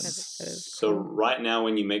 implications. That is So cool. right now,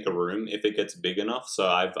 when you make a room, if it gets big enough, so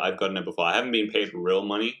I've gotten it before. I haven't been paid real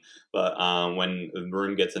money, but when the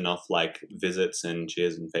room gets enough like visits and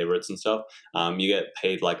cheers and favorites and stuff, you get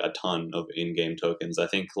paid like a ton of in-game tokens. I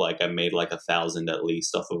think like I made like 1,000 at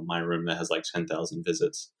least off of my room that has like 10,000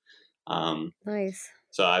 visits. Nice.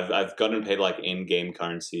 So I've gotten paid like in-game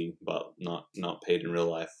currency, but not paid in real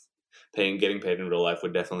life. Getting paid in real life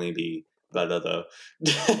would definitely be better though.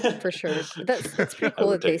 For sure. That's pretty I cool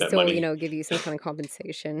would that they take that still, money. give you some kind of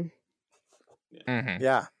compensation. Mm-hmm.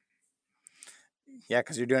 Yeah. Yeah,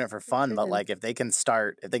 because you're doing it for fun, but Good. like if they can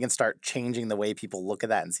start changing the way people look at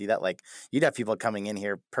that and see that, like, you'd have people coming in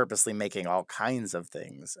here purposely making all kinds of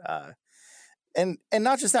things. And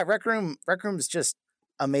not just that, Rec Room's just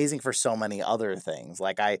amazing for so many other things.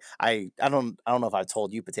 Like I don't know if I've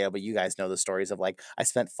told you, Potato, but you guys know the stories of, like, I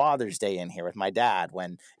spent Father's Day in here with my dad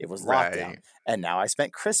when it was lockdown, Right. and now I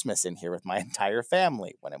spent Christmas in here with my entire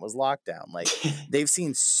family when it was lockdown. Like, they've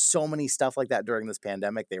seen so many stuff like that during this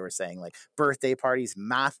pandemic. They were saying, like, birthday parties,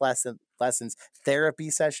 math lessons,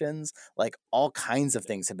 therapy sessions, like all kinds of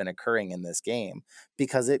things have been occurring in this game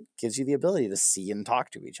because it gives you the ability to see and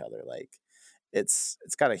talk to each other. Like, it's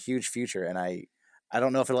got a huge future, and I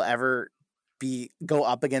don't know if it'll ever go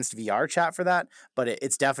up against VR chat for that, but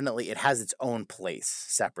it's definitely, it has its own place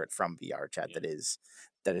separate from VR chat that is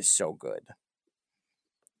so good.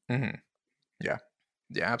 Mm-hmm. Yeah.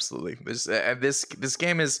 Yeah, absolutely. This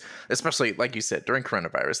game is, especially like you said, during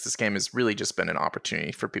coronavirus, this game has really just been an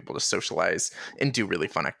opportunity for people to socialize and do really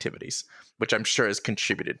fun activities, which I'm sure has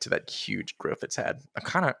contributed to that huge growth it's had. I'm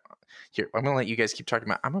gonna let you guys keep talking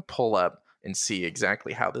about. I'm gonna pull up and see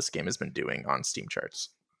exactly how this game has been doing on Steam charts.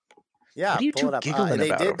 Yeah, What are you pull two it up. giggling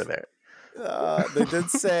about over there? They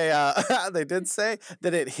did say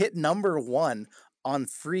that it hit number 1 on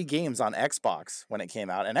free games on Xbox when it came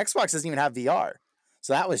out, and Xbox doesn't even have VR,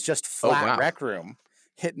 so that was just flat. wow. Rec Room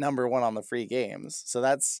hit number 1 on the free games. So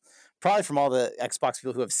that's probably from all the Xbox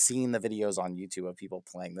people who have seen the videos on YouTube of people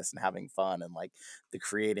playing this and having fun and like the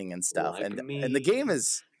creating and stuff. Like and me. the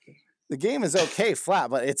game is okay flat,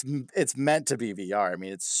 but it's meant to be VR. I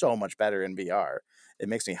mean, it's so much better in VR. It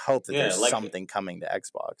makes me hope that there's something coming to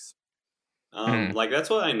Xbox. Like that's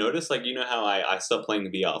what I noticed. Like, you know how I stopped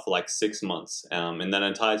playing VR for like 6 months, and that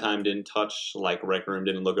entire time didn't touch like Rec Room,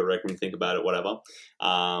 didn't look at Rec Room, think about it, whatever.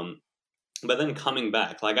 But then coming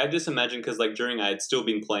back, like I just imagine, because like during I had still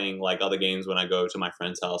been playing like other games when I go to my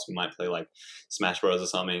friend's house, we might play like Smash Bros or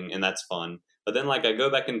something, and that's fun. But then like I go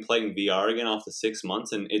back and playing VR again after 6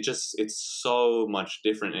 months, and it's so much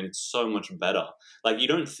different and it's so much better. Like you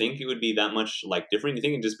don't think it would be that much like different. You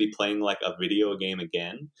think it'd just be playing like a video game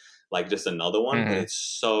again, like just another one, but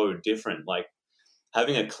it's so different. Like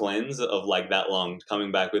having a cleanse of like that long,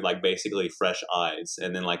 coming back with like basically fresh eyes,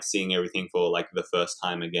 and then like seeing everything for like the first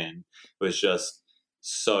time again was just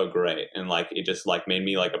so great. And like it just like made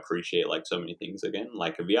me like appreciate like so many things again.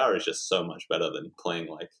 Like VR is just so much better than playing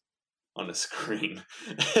like on a screen.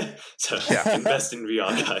 So invest in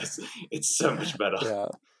VR, guys. It's so much better.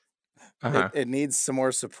 Yeah. It needs some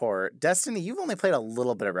more support. Destiny, you've only played a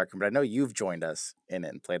little bit of Rec Room, but I know you've joined us in it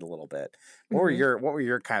and played a little bit. What were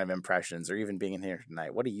your kind of impressions, or even being in here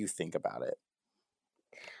tonight? What do you think about it?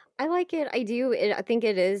 I like it. I do. I think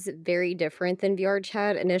it is very different than VR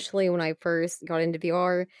chat. Initially, when I first got into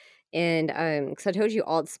VR, and because I told you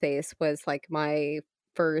Altspace was like my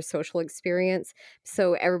first social experience,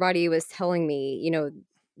 so everybody was telling me,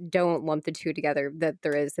 don't lump the two together, that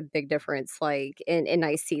there is a big difference. Like, and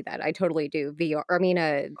I see that. I totally do.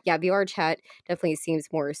 VR chat definitely seems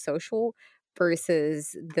more social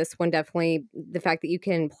versus this one. Definitely the fact that you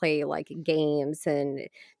can play like games, and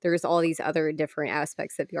there's all these other different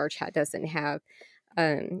aspects that VR chat doesn't have.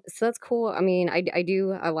 So that's cool. I mean, I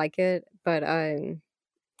like it, but I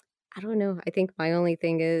don't know. I think my only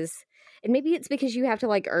thing is, and maybe it's because you have to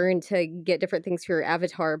like earn to get different things for your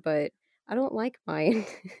avatar, but I don't like mine.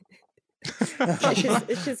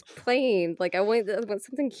 It's just plain. Like I want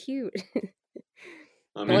something cute.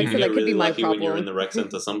 I mean, like you so get that could be really my lucky when you're in problem. the rec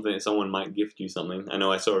center. Someone might gift you something. I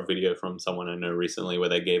know I saw a video from someone I know recently where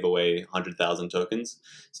they gave away 100,000 tokens.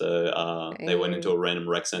 So they went into a random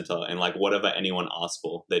rec center, and like whatever anyone asked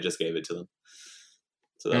for, they just gave it to them.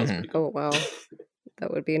 So that was pretty cool. Oh wow,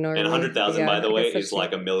 that would be gnarly. And 100,000, by the I way, guess is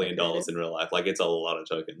like $1 million in real life. Like it's a lot of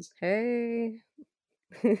tokens. Hey,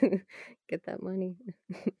 get that money.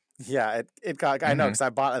 Yeah, it got. I know because I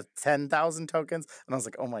bought 10,000 tokens, and I was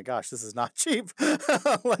like, "Oh my gosh, this is not cheap."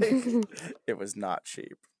 Like, it was not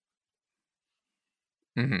cheap.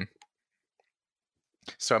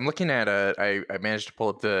 So I'm looking at I managed to pull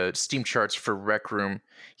up the Steam charts for Rec Room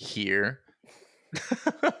here.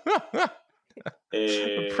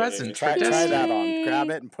 A present. Try that on. Grab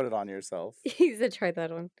it and put it on yourself. He said, "Try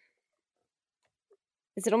that on."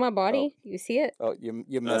 Is it on my body? You see it? Oh, you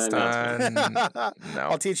missed it. No.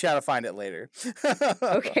 I'll teach you how to find it later.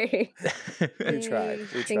 Okay. We tried.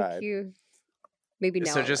 Thank you. Maybe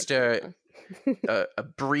now. So just a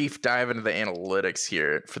brief dive into the analytics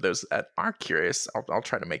here for those that are curious. I'll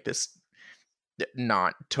try to make this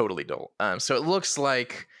not totally dull. So it looks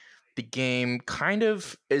like the game kind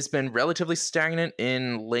of has been relatively stagnant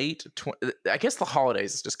in late. I guess the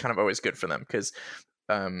holidays is just kind of always good for them because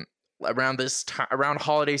around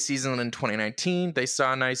holiday season in 2019, they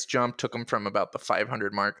saw a nice jump, took them from about the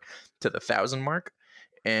 500 mark to the 1,000 mark.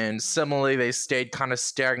 And similarly, they stayed kind of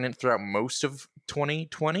stagnant throughout most of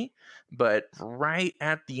 2020. But right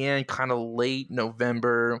at the end, kind of late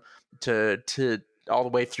November to all the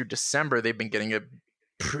way through December, they've been getting a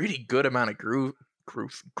pretty good amount of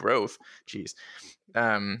growth. Jeez.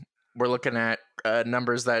 We're looking at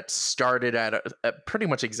numbers that started at pretty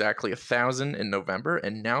much exactly 1,000 in November,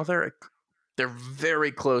 and now they're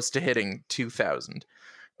very close to hitting 2,000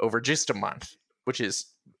 over just a month, which is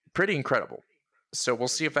pretty incredible. So we'll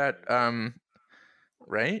see if that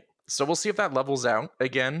right. So we'll see if that levels out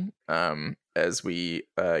again as we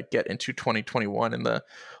get into 2021 and the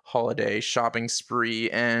holiday shopping spree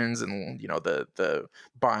ends, and the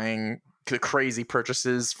buying the crazy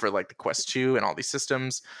purchases for like the Quest 2 and all these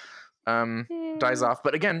systems dies off.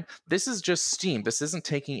 But again, this is just Steam. This isn't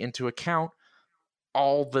taking into account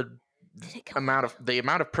all the amount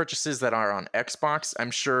of purchases that are on Xbox.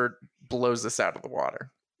 I'm sure blows this out of the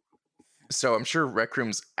water. So I'm sure Rec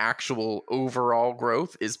Room's actual overall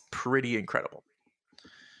growth is pretty incredible.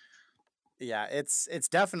 Yeah, it's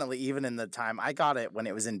definitely, even in the time I got it when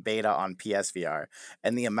it was in beta on PSVR,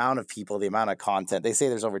 and the amount of people, the amount of content. They say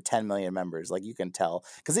there's over 10 million members. Like, you can tell,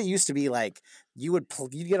 because it used to be like you'd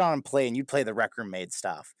get on and play, and you'd play the Rec Room made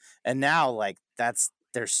stuff, and now like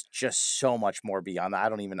there's just so much more beyond that. I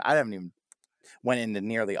haven't even went into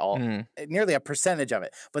nearly a percentage of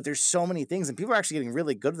it, but there's so many things, and people are actually getting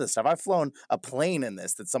really good at this stuff. I've flown a plane in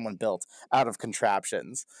this that someone built out of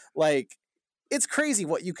contraptions. Like, it's crazy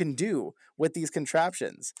what you can do with these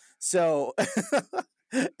contraptions. So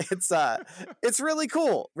it's really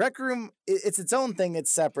cool. Rec Room, it's its own thing. It's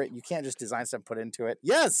separate. You can't just design stuff and put into it.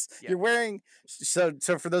 Yes, yeah. You're wearing. So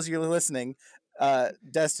for those of you listening,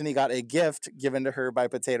 Destiny got a gift given to her by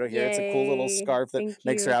Potato here. Yay. It's a cool little scarf that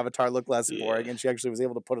makes her avatar look less boring, and she actually was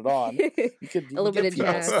able to put it on. You could a little bit of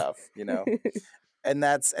people stuff, And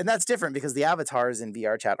that's different because the avatars in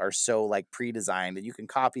VR chat are so like pre-designed, and you can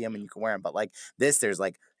copy them and you can wear them. But like this, there's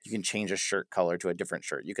like you can change a shirt color to a different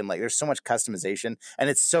shirt. You can there's so much customization, and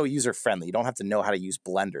it's so user friendly. You don't have to know how to use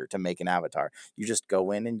Blender to make an avatar. You just go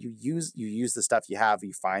in and you use the stuff you have.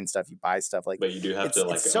 You find stuff, you buy stuff. Like, but you do have to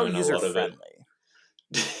like it's so user friendly.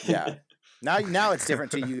 Yeah. Now it's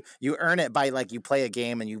different too. You earn it by like you play a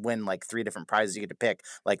game and you win like 3 different prizes. You get to pick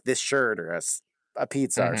like this shirt or a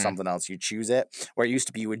pizza or something else. You choose it, where it used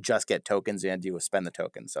to be you would just get tokens and you would spend the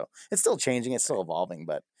tokens. So it's still changing, it's still evolving,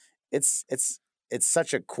 but it's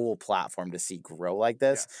such a cool platform to see grow like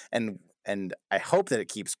this. Yeah. And I hope that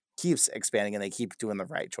it keeps expanding and they keep doing the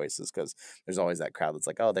right choices, because there's always that crowd that's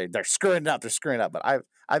like, oh, they're screwing it up. But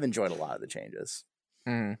I've enjoyed a lot of the changes.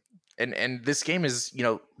 And this game is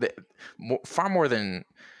far more than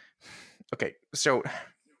okay. So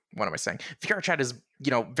what am I saying? VR chat is,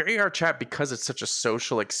 VR chat, because it's such a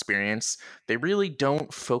social experience, they really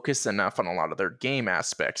don't focus enough on a lot of their game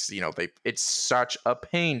aspects. It's such a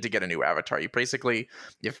pain to get a new avatar. You basically,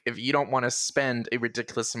 if you don't want to spend a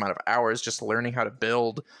ridiculous amount of hours just learning how to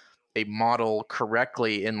build a model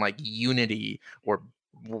correctly in like Unity or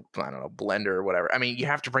I don't know, Blender or whatever. I mean, you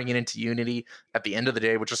have to bring it into Unity at the end of the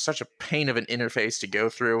day, which is such a pain of an interface to go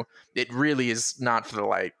through. It really is not for the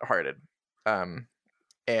lighthearted.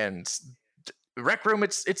 And Rec Room,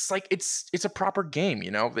 it's a proper game,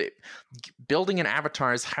 building an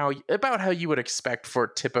avatar is about how you would expect for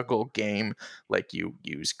a typical game. Like, you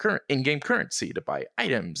use current in-game currency to buy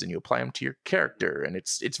items and you apply them to your character, and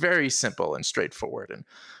it's very simple and straightforward. And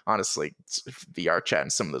honestly, VR chat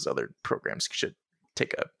and some of those other programs should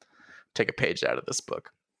take a page out of this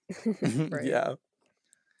book. Right. Yeah.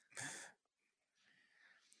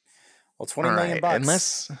 Well, 20 million bucks.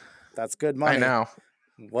 Unless that's good money. I know.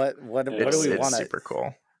 What do we want? It's super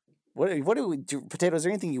cool. What do we do? Potato, is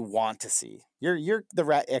there anything you want to see? You're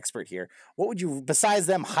the expert here. What would you, besides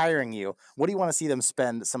them hiring you, what do you want to see them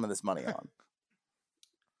spend some of this money on?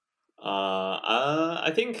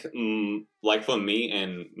 I think like for me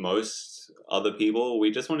and most other people, we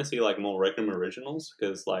just want to see like more Rec Room originals,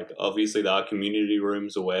 because like obviously there are community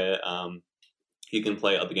rooms where you can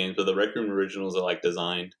play other games, but the Rec Room originals are like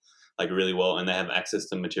designed like really well, and they have access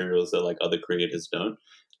to materials that like other creators don't,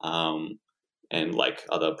 and like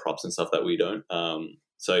other props and stuff that we don't.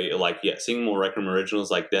 So like yeah, seeing more Rec Room originals,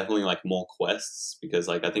 like definitely like more quests, because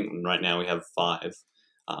like I think right now we have 5.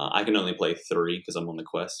 I can only play 3 because I'm on the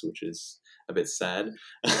quest, which is a bit sad.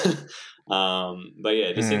 But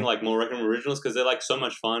yeah, just seeing like more Rec Room originals, because they're like so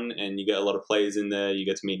much fun, and you get a lot of players in there. You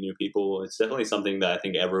get to meet new people. It's definitely something that I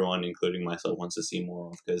think everyone, including myself, wants to see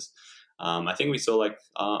more of. Because I think we saw like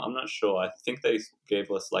I'm not sure. I think they gave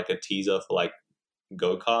us like a teaser for like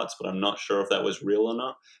go-karts, but I'm not sure if that was real or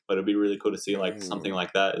not. But it'd be really cool to see like something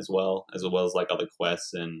like that as well as like other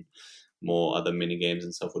quests and more other mini games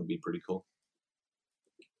and stuff would be pretty cool.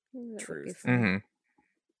 Truth.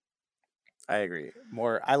 I agree.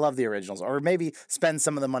 I love the originals, or maybe spend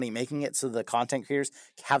some of the money making it so the content creators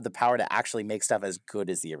have the power to actually make stuff as good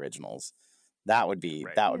as the originals. That would be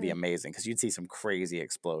amazing, because you'd see some crazy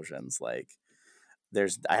explosions. Like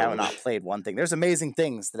I have not played one thing. There's amazing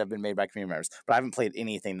things that have been made by community members, but I haven't played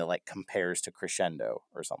anything that like compares to Crescendo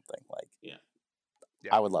or something. Like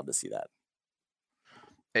I would love to see that.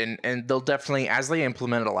 And they'll definitely, as they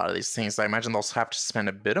implement a lot of these things, I imagine they'll have to spend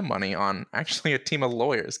a bit of money on actually a team of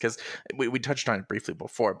lawyers, because we touched on it briefly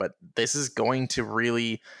before, but this is going to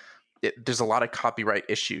really, there's a lot of copyright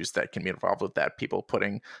issues that can be involved with that. People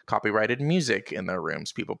putting copyrighted music in their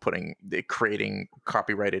rooms, people creating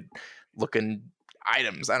copyrighted looking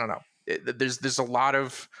items. I don't know. There's a lot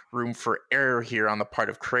of room for error here on the part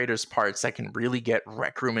of creators' parts that can really get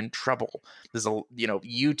Rec Room in trouble. There's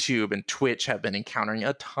YouTube and Twitch have been encountering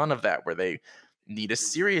a ton of that, where they need a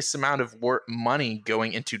serious amount of money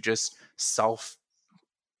going into just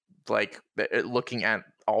looking at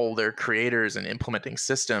all their creators and implementing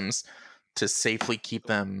systems to safely keep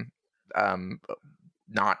them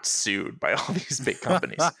not sued by all these big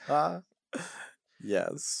companies.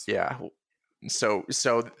 Yes. Yeah. So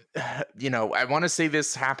I want to say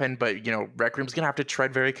this happened, but Rec Room's gonna have to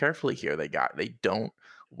tread very carefully here. They don't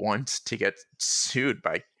want to get sued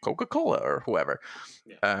by Coca-Cola or whoever.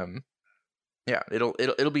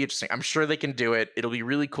 It'll be interesting. I'm sure they can do it. It'll be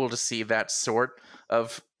really cool to see that sort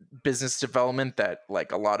of business development that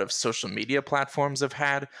like a lot of social media platforms have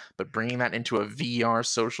had, but bringing that into a VR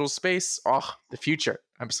social space, the future.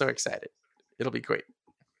 I'm so excited. It'll be great.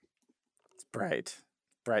 It's bright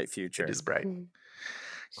future. It is bright.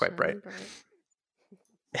 Quite bright.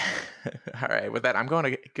 All right, with that, I'm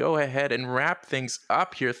going to go ahead and wrap things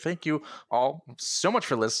up here. Thank you all so much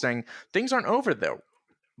for listening. Things aren't over though.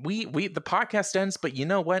 The podcast ends, but you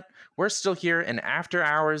know what? We're still here, and After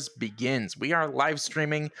Hours begins. We are live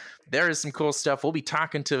streaming. There is some cool stuff. We'll be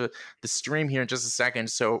talking to the stream here in just a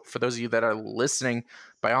second. So for those of you that are listening,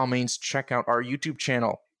 by all means, check out our YouTube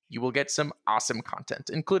channel. You will get some awesome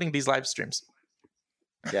content, including these live streams.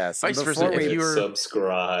 Yes. Vice versa, if you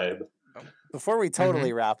subscribe. Before we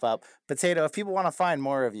totally wrap up, Potato, if people want to find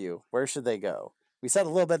more of you, where should they go? We said a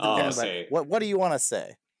little bit at the beginning, but what do you want to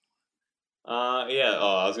say?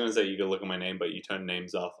 I was gonna say you could look at my name, but you turned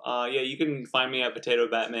names off. You can find me at Potato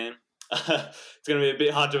Batman. It's gonna be a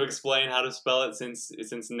bit hard to explain how to spell it since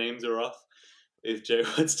names are off. If Jay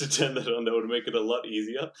wants to turn that on, that would make it a lot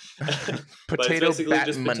easier. But it's basically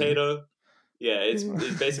just Potato. Yeah, it's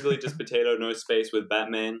basically just Potato, no space, with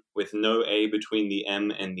Batman, with no A between the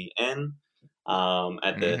M and the N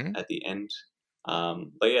at the end.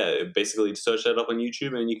 But yeah, basically search that up on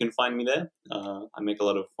YouTube and you can find me there. I make a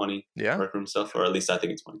lot of funny Rec Room stuff, or at least I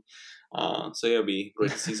think it's funny. It'll be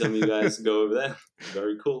great to see some of you guys go over there.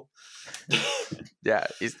 Very cool. Yeah,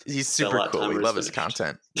 he's super cool. We love his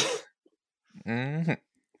content.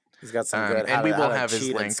 He's got some good and we will have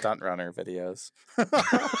his link. Stunt runner videos.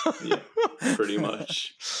 Yeah, pretty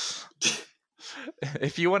much.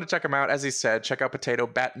 If you want to check him out, as he said, check out Potato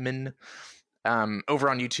Batman over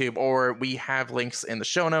on YouTube, or we have links in the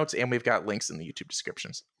show notes, and we've got links in the YouTube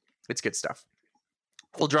descriptions. It's good stuff.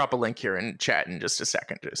 We'll drop a link here in chat in just a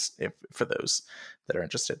second, for those that are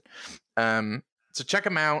interested. So check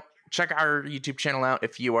them out. Check our YouTube channel out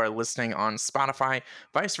if you are listening on Spotify.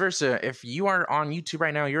 Vice versa, if you are on YouTube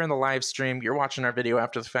right now, you're in the live stream, you're watching our video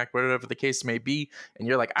after the fact, whatever the case may be, and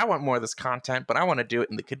you're like, I want more of this content, but I want to do it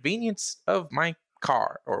in the convenience of my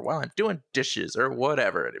car or while I'm doing dishes or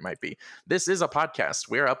whatever it might be. This is a podcast.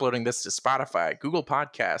 We are uploading this to Spotify, Google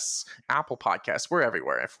Podcasts, Apple Podcasts. We're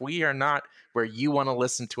everywhere. If we are not where you want to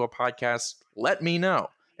listen to a podcast, let me know,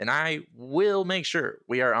 and I will make sure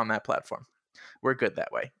we are on that platform. We're good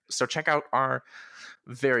that way. So check out our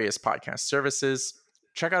various podcast services.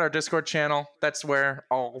 Check out our Discord channel. That's where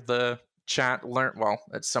all the chat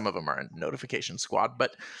some of them are in Notification Squad,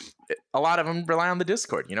 but a lot of them rely on the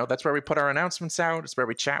Discord. That's where we put our announcements out. It's where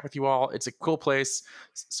we chat with you all. It's a cool place.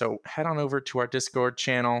 So head on over to our Discord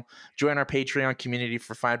channel, join our Patreon community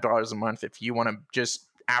for $5 a month if you want to just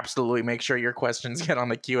absolutely make sure your questions get on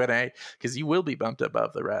the Q&A, because you will be bumped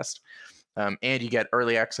above the rest. And you get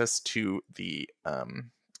early access to the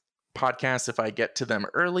podcasts if I get to them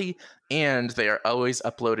early, and they are always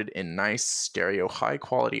uploaded in nice stereo high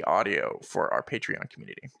quality audio for our Patreon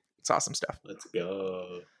community. It's awesome stuff. Let's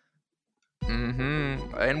go.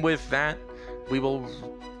 And with that, we will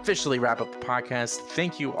officially wrap up the podcast.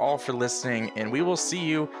 Thank you all for listening, and we will see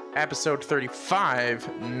you episode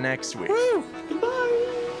 35 next week. Woo!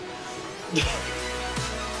 Goodbye.